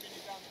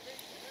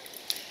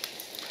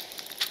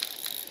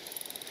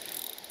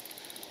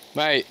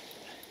 Mate.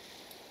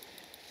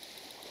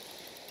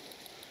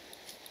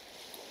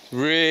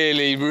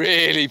 Really,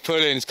 really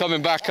pulling. It's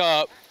coming back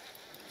up.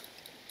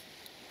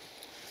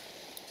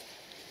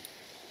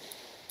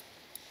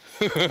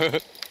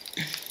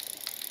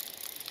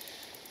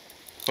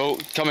 Oh,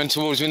 coming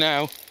towards me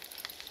now.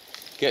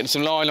 Getting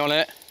some line on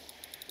it.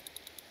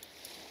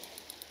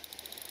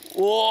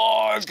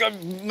 Whoa, it's going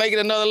to make it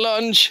another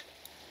lunge.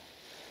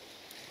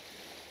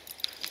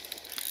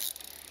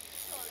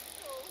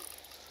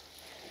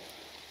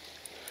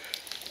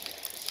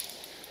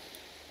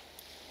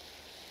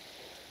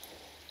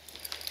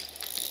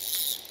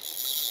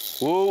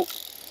 Whoa,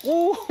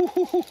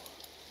 whoa,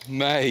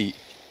 mate.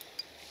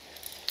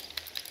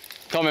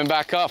 Coming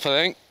back up, I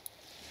think.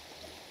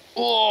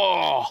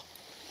 Whoa.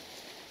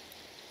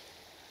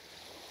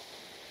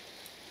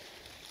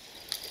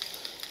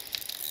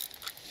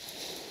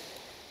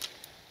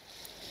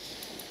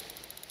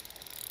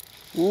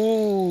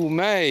 Ooh,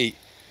 mate.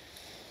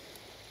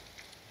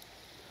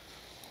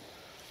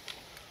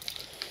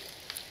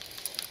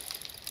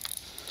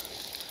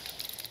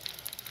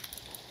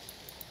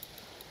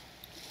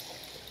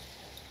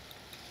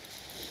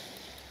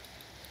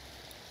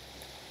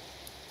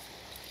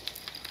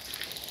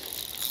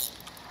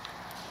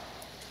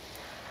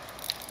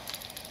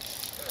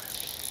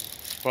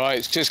 Right,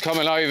 it's just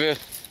coming over.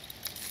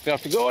 We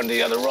have to go on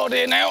the other rod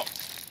here now.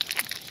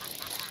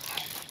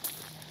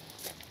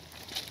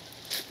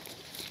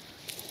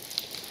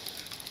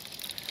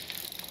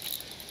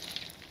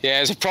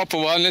 Yeah, it's a proper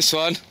one, this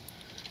one.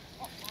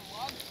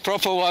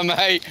 Proper one,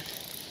 mate.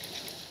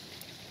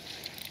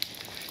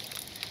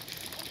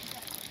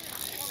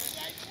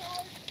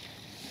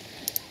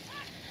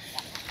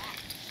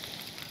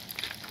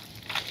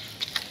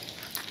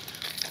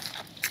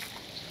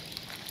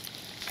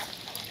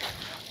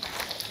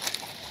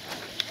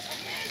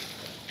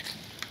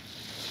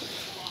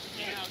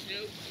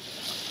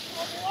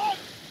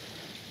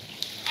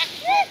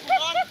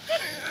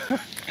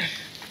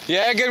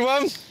 Yeah, good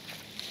one.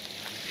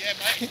 Yeah,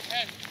 mate,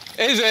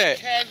 10. Is it?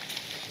 10.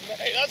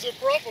 Mate, that's a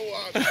proper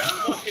one.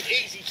 Fucking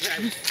easy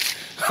 10.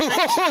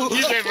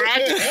 You did,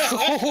 right?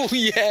 Oh,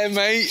 yeah,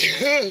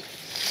 mate.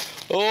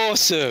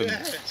 Awesome.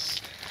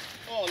 Yes.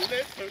 Oh,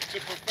 lip hook to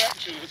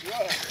perfection as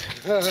well.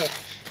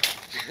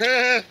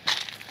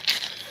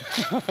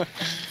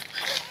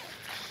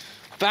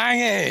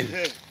 Banging.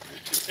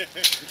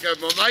 Good,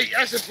 my mate.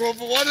 That's a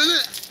proper one, isn't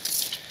it?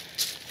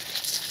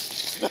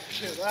 Look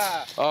at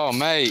that. Oh,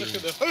 mate. Look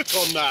at the hook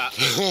on that.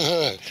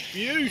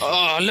 Beautiful.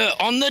 Oh, look,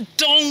 on the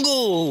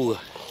dongle.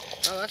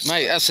 Oh,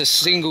 Mate, that's a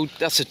single,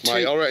 that's a two.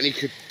 Mate, I reckon he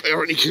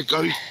could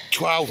go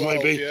 12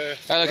 maybe. Oh,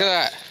 Yeah. look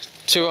at that.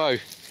 2-0.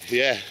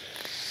 Yeah.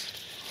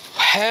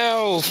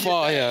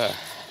 Hellfire.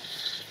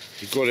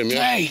 You got him,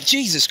 yeah? Mate,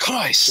 Jesus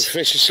Christ.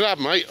 Fish a slab,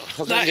 mate.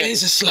 That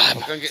is a slab.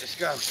 I'll go and get the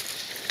scale.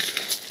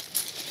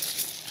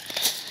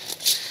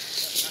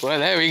 Well,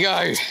 there we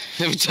go.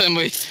 Let me turn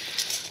my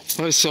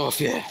off,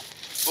 yeah.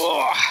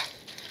 Oh,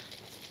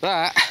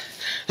 that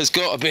has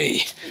got to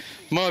be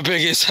my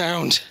biggest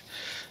hound.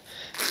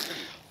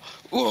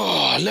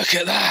 Whoa, look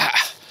at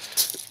that.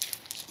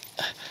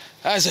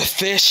 That's a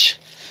fish.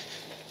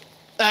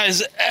 That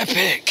is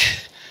epic.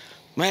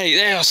 Mate,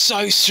 they are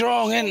so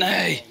strong, aren't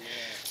they?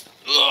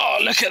 Oh,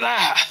 look at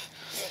that.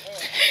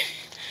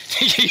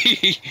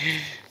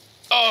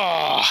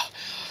 Oh,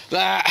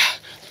 that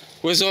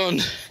was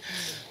on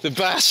the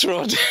bass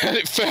rod and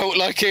it felt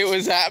like it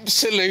was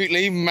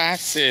absolutely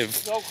massive.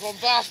 Dongle on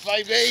bass,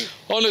 baby.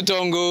 On a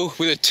dongle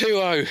with a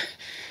 2-0,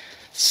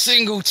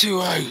 single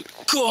 2-0.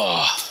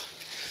 God.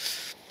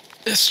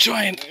 Let's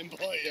try and,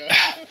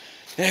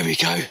 there we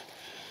go.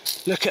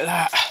 Look at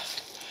that.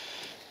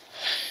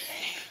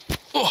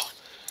 Oh,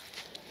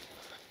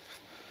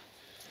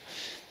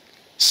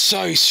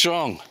 so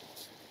strong.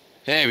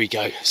 There we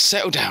go,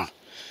 settle down.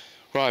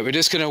 Right, we're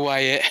just gonna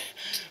weigh it,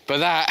 but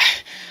that,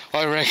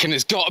 I reckon,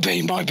 has got to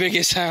be my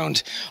biggest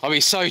hound. I'll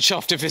be so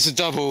chuffed if it's a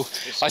double.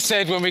 I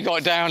said when we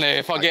got down here,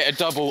 if I get a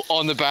double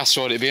on the bass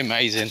rod, it'd be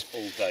amazing.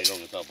 All day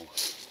long a double.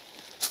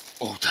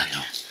 All day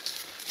long.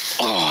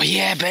 Oh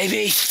yeah,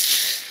 baby.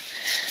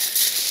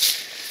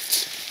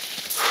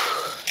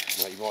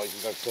 Mate, you might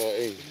even go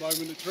 13. The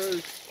moment of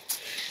truth.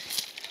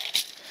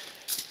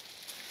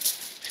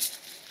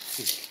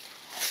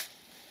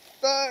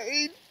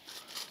 13.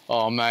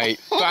 Oh mate,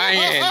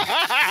 banging.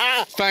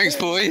 Thanks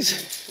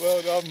boys.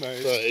 Well done,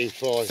 mate.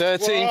 13.5.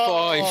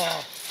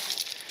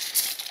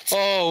 13.5.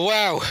 Oh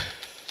wow.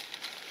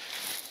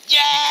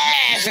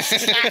 Yes!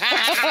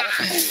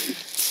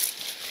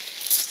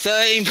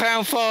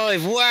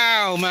 £13.5.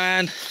 Wow,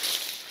 man.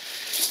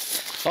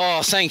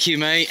 Oh, thank you,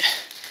 mate.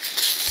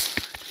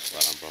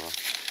 Well done, brother.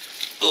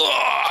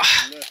 Oh,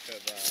 Look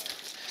at that.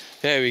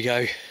 there we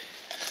go.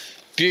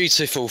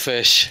 Beautiful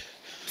fish.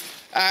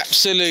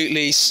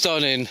 Absolutely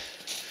stunning.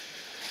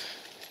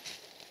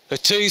 A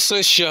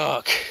toothless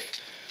shark.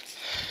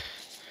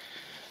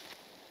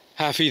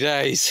 Happy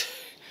days.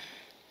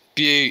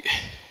 Beaut.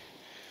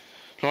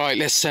 Right,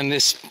 let's send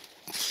this.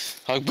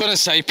 I'm gonna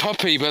say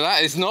puppy, but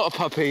that is not a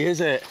puppy, is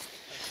it?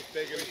 That's a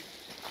big one.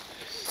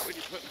 When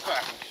you put the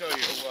back, I'll show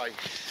you the way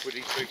with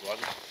these big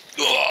ones.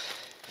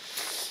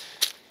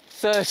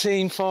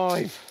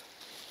 13.5.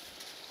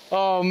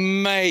 Oh,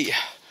 mate.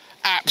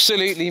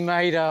 Absolutely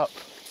made up.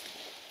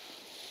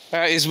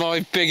 That is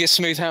my biggest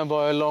smooth hound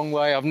by a long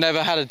way. I've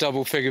never had a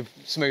double figure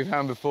smooth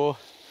hound before.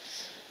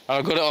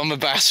 I've got it on my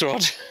bass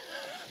rod,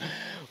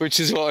 which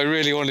is what I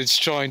really wanted to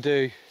try and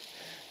do,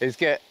 is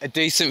get a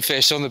decent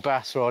fish on the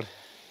bass rod.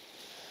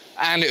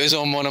 And it was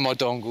on one of my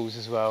dongles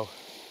as well.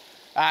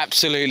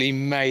 Absolutely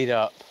made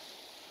up.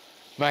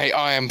 Mate,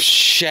 I am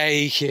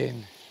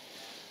shaking.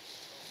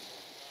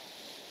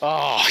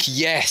 Oh,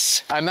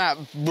 yes. And that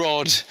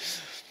rod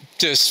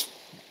just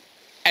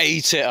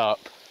ate it up.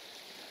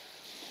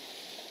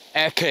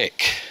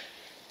 Epic.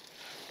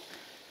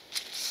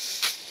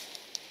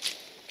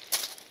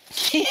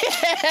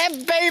 Yeah,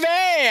 baby!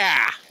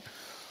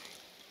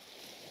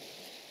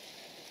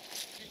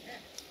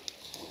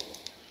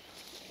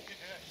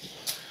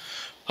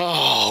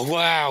 Oh,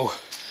 wow.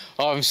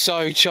 I'm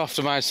so chuffed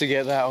I managed to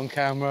get that on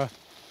camera.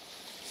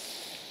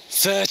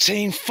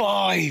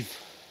 13.5.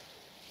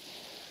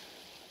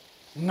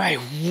 Mate,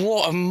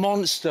 what a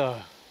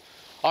monster.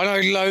 I know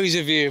loads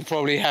of you have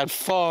probably had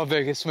far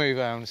bigger smooth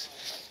hounds,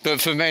 but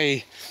for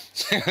me,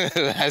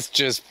 that's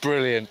just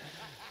brilliant.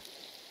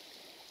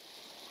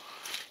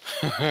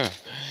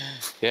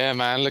 Yeah,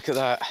 man, look at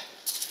that.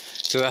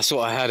 So that's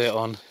what I had it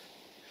on.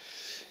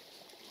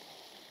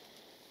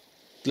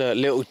 Look,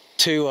 little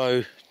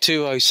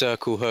 2-0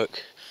 circle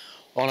hook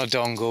on a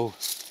dongle.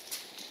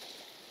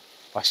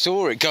 I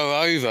saw it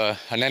go over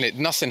and then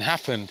nothing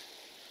happened.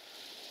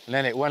 And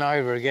then it went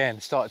over again,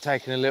 started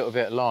taking a little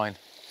bit of line.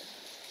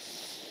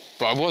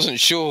 But I wasn't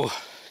sure,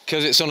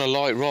 because it's on a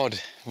light rod,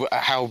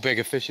 how big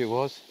a fish it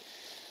was.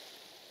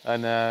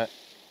 And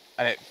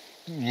it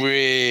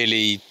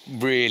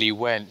really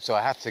went, so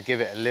I had to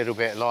give it a little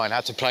bit of line. I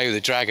had to play with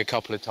the drag a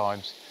couple of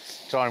times,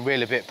 try and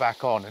reel a bit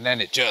back on, and then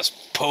it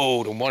just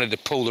pulled and wanted to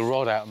pull the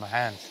rod out of my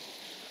hands.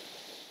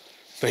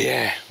 But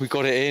yeah, we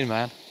got it in,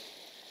 man.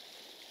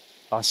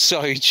 I'm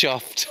so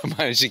chuffed I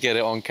managed to get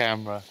it on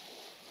camera.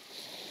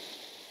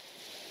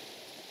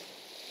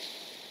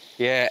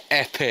 Yeah,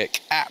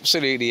 epic,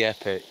 absolutely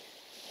epic.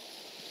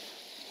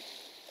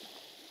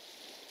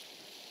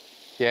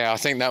 Yeah, I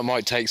think that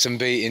might take some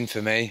beating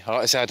for me.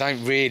 Like I said, I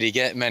don't really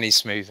get many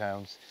smooth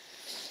hounds.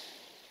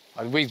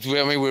 I mean,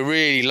 we're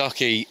really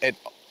lucky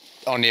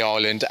on the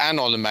island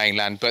and on the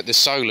mainland, but the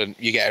Solent,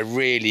 you get a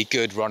really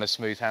good run of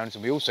smooth hounds,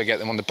 and we also get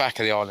them on the back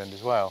of the island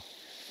as well.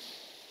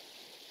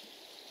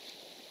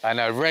 And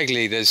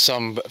regularly there's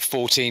some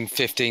 14,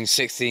 15,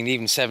 16,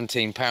 even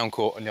 17 pound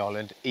caught on the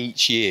island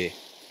each year.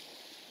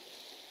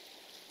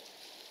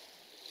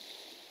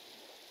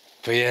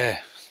 But yeah,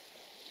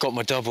 got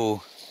my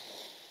double.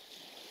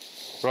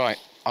 Right,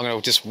 I'm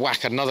gonna just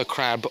whack another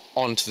crab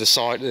onto the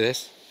side of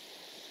this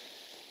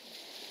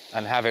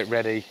and have it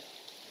ready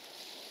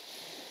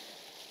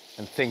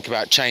and think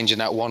about changing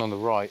that one on the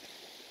right.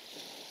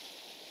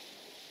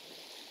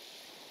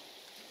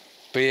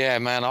 But yeah,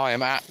 man, I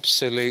am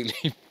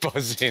absolutely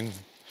buzzing.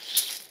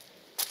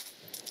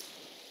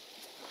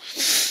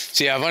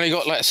 So yeah, I've only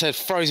got, like I said,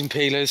 frozen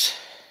peelers,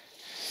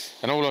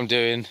 and all I'm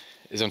doing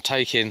is I'm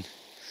taking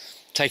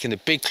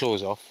the big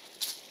claws off,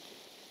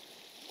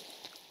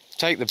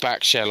 take the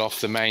back shell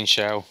off the main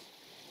shell,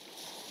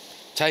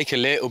 take a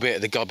little bit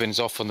of the gubbins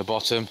off on the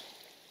bottom.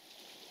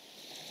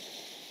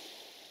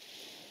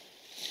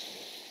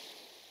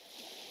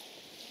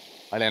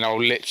 And then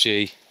I'll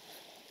literally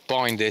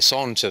bind this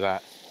onto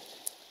that.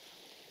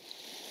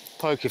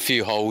 Poke a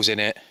few holes in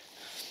it.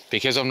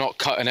 Because I'm not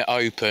cutting it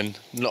open,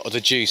 a lot of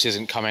the juice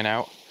isn't coming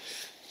out.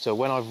 So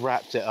when I've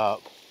wrapped it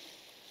up,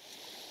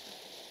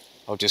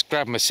 I'll just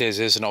grab my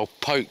scissors and I'll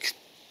poke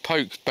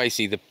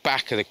basically the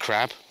back of the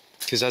crab.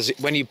 Because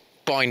when you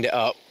bind it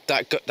up,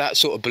 that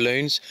sort of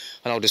balloons,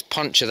 and I'll just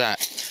puncture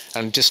that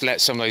and just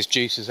let some of those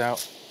juices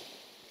out.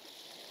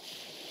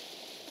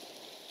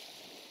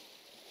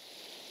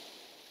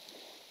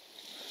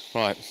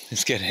 Right,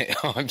 let's get it.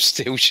 I'm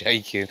still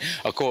shaking.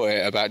 I caught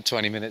it about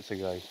 20 minutes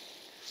ago.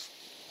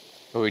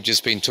 But we've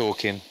just been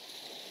talking.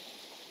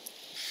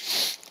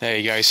 There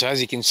you go. So as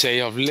you can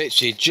see, I've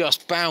literally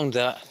just bound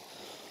that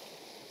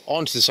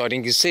onto the side.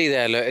 And you can see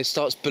there, look, it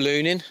starts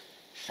ballooning.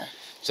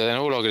 So then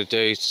all I've got to do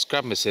is just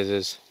grab my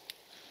scissors,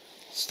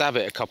 stab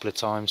it a couple of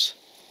times.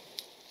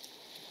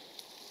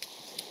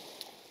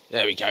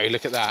 There we go,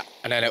 look at that.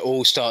 And then it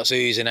all starts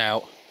oozing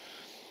out.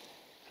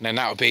 And then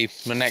that'll be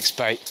my next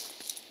bait.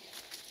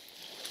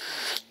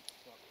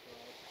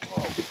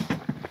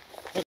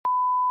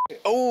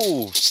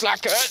 Oh,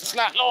 slack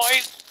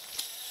line.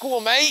 Go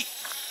on, mate.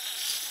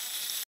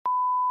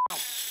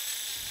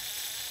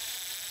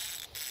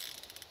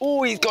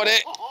 Oh, he's got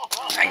it.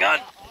 Hang on.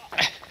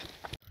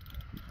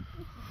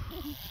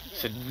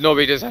 So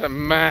Nobby just had a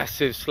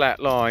massive slack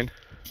line,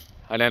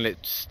 and then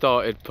it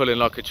started pulling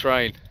like a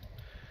train.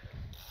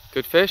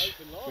 Good fish?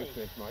 Good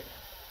fish, mate.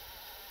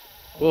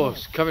 Oh,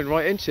 it's coming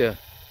right into you.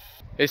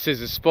 This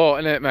is a spot,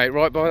 isn't it, mate?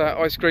 Right by that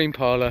ice cream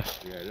parlour.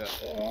 Yeah, look.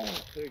 Oh,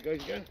 there it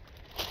goes again.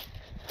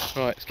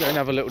 Right, let's go and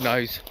have a little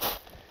nose.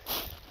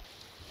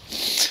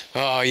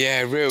 Oh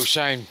yeah, real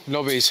shame.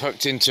 Nobby's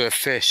hooked into a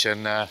fish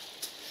and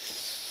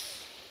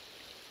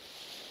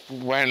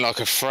went like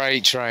a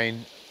freight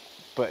train,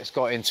 but it's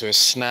got into a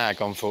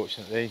snag,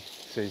 unfortunately.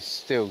 So he's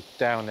still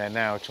down there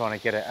now trying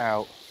to get it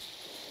out.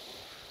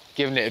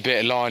 Giving it a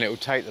bit of line, it will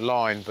take the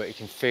line, but you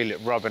can feel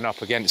it rubbing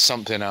up against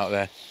something out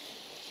there.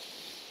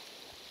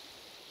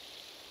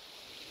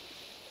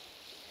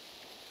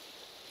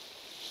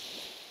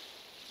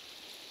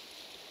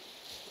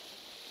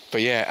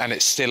 But yeah, and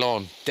it's still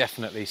on,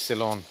 definitely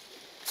still on.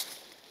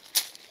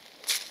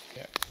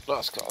 Yeah,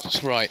 last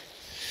cast. Right,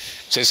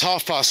 so it's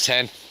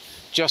 10:30,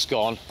 just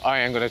gone. I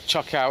am going to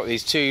chuck out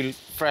these 2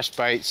 fresh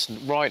baits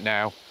right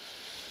now,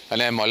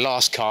 and then my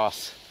last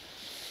cast,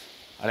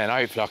 and then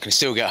hopefully I can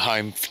still get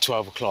home for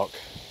 12 o'clock.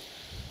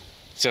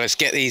 So let's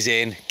get these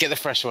in, get the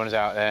fresh ones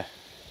out there,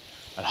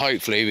 and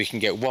hopefully we can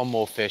get one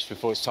more fish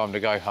before it's time to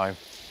go home.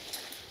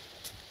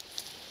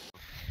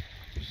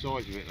 The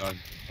size of it though.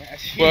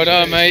 Well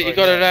done, mate, you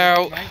got it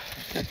out.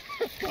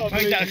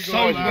 Made that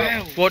so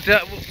well. What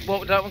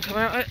would that one come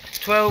out at?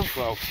 12?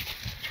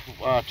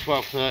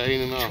 12,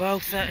 13 and a half.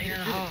 12, 13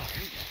 and a half.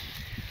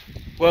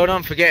 Well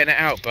done for getting it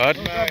out, bud.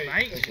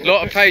 A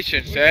lot of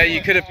patience there.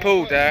 You could have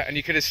pulled that and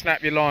you could have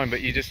snapped your line,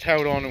 but you just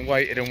held on and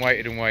waited and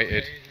waited and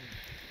waited.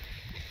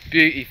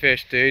 Beauty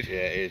fish, dude. Yeah,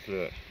 it is,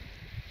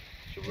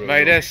 look.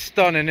 Mate, they're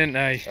stunning, aren't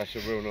they? That's a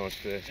real nice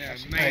fish. Yeah,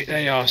 Mate,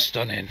 they are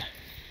stunning.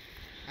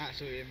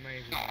 Absolutely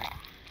amazing.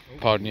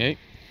 Pardon you.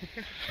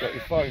 Got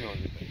your phone on.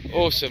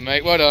 Awesome,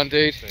 mate. Well done,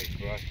 dude. Thanks,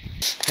 bro.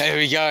 There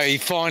we go. He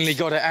finally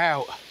got it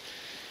out.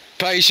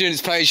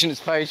 Patience, patience,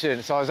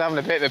 patience. I was having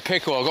a bit of a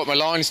pickle. I got my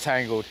lines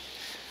tangled.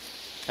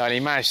 And he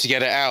managed to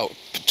get it out.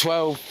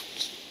 12,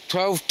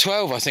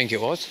 I think it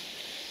was.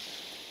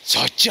 So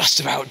I just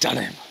about done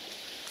him.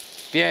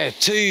 Yeah,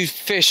 2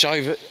 fish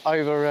over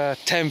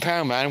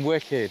 £10, man.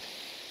 Wicked.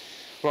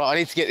 Right, I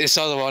need to get this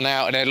other one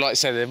out, and then, like I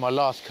said, they're my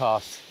last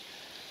cast.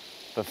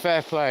 But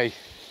fair play.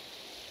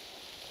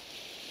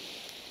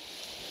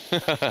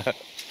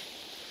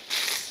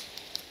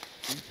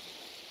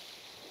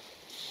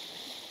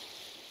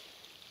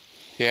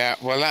 Yeah,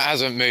 well, that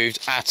hasn't moved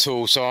at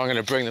all, so I'm going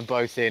to bring them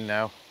both in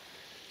now.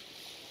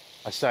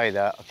 I say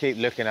that, I keep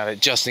looking at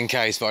it just in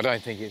case, but I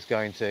don't think it's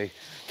going to.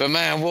 But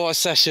man, what a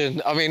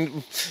session. I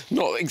mean,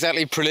 not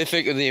exactly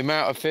prolific in the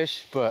amount of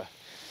fish, but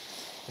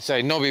I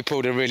say Nobby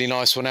pulled a really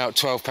nice one out,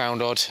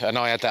 12-pound odd, and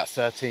I had that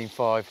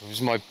 13.5. It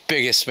was my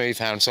biggest smooth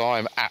hound, so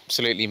I'm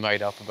absolutely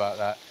made up about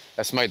that.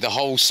 That's made the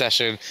whole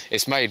session.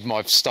 It's made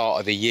my start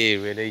of the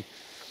year, really.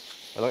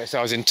 Like I said,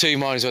 I was in 2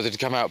 minds whether to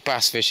come out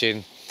bass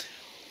fishing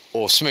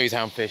or smooth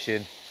hound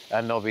fishing,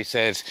 and Nobby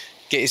said,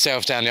 get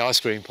yourself down the ice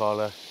cream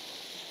parlour.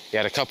 He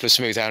had a couple of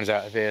smooth hounds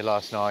out of here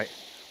last night.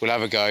 We'll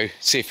have a go,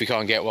 see if we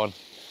can't get one.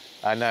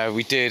 And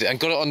we did, and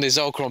got it on the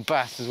Zolkron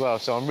bass as well,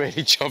 so I'm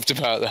really chuffed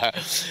about that.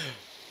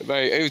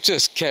 Mate, it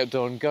just kept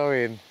on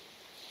going.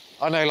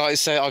 I know,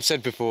 like I've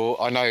said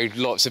before, I know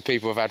lots of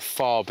people have had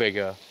far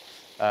bigger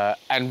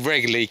and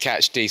regularly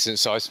catch decent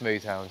sized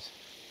smooth hounds.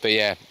 But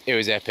yeah, it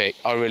was epic.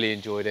 I really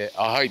enjoyed it.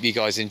 I hope you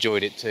guys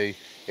enjoyed it too.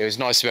 It was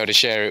nice to be able to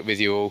share it with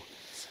you all.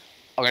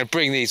 I'm going to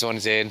bring these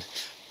ones in,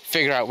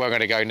 figure out where we're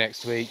going to go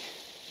next week.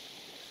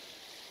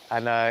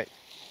 And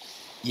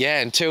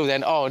yeah, until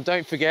then. Oh, and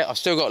don't forget, I've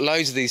still got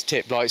loads of these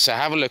tip lights, so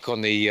have a look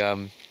on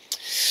the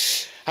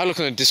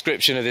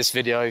description of this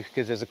video,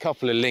 because there's a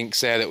couple of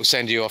links there that will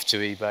send you off to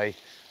eBay.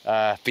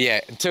 But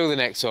yeah, until the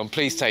next one,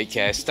 please take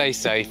care, stay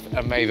safe,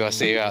 and maybe I'll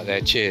see you out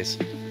there. Cheers.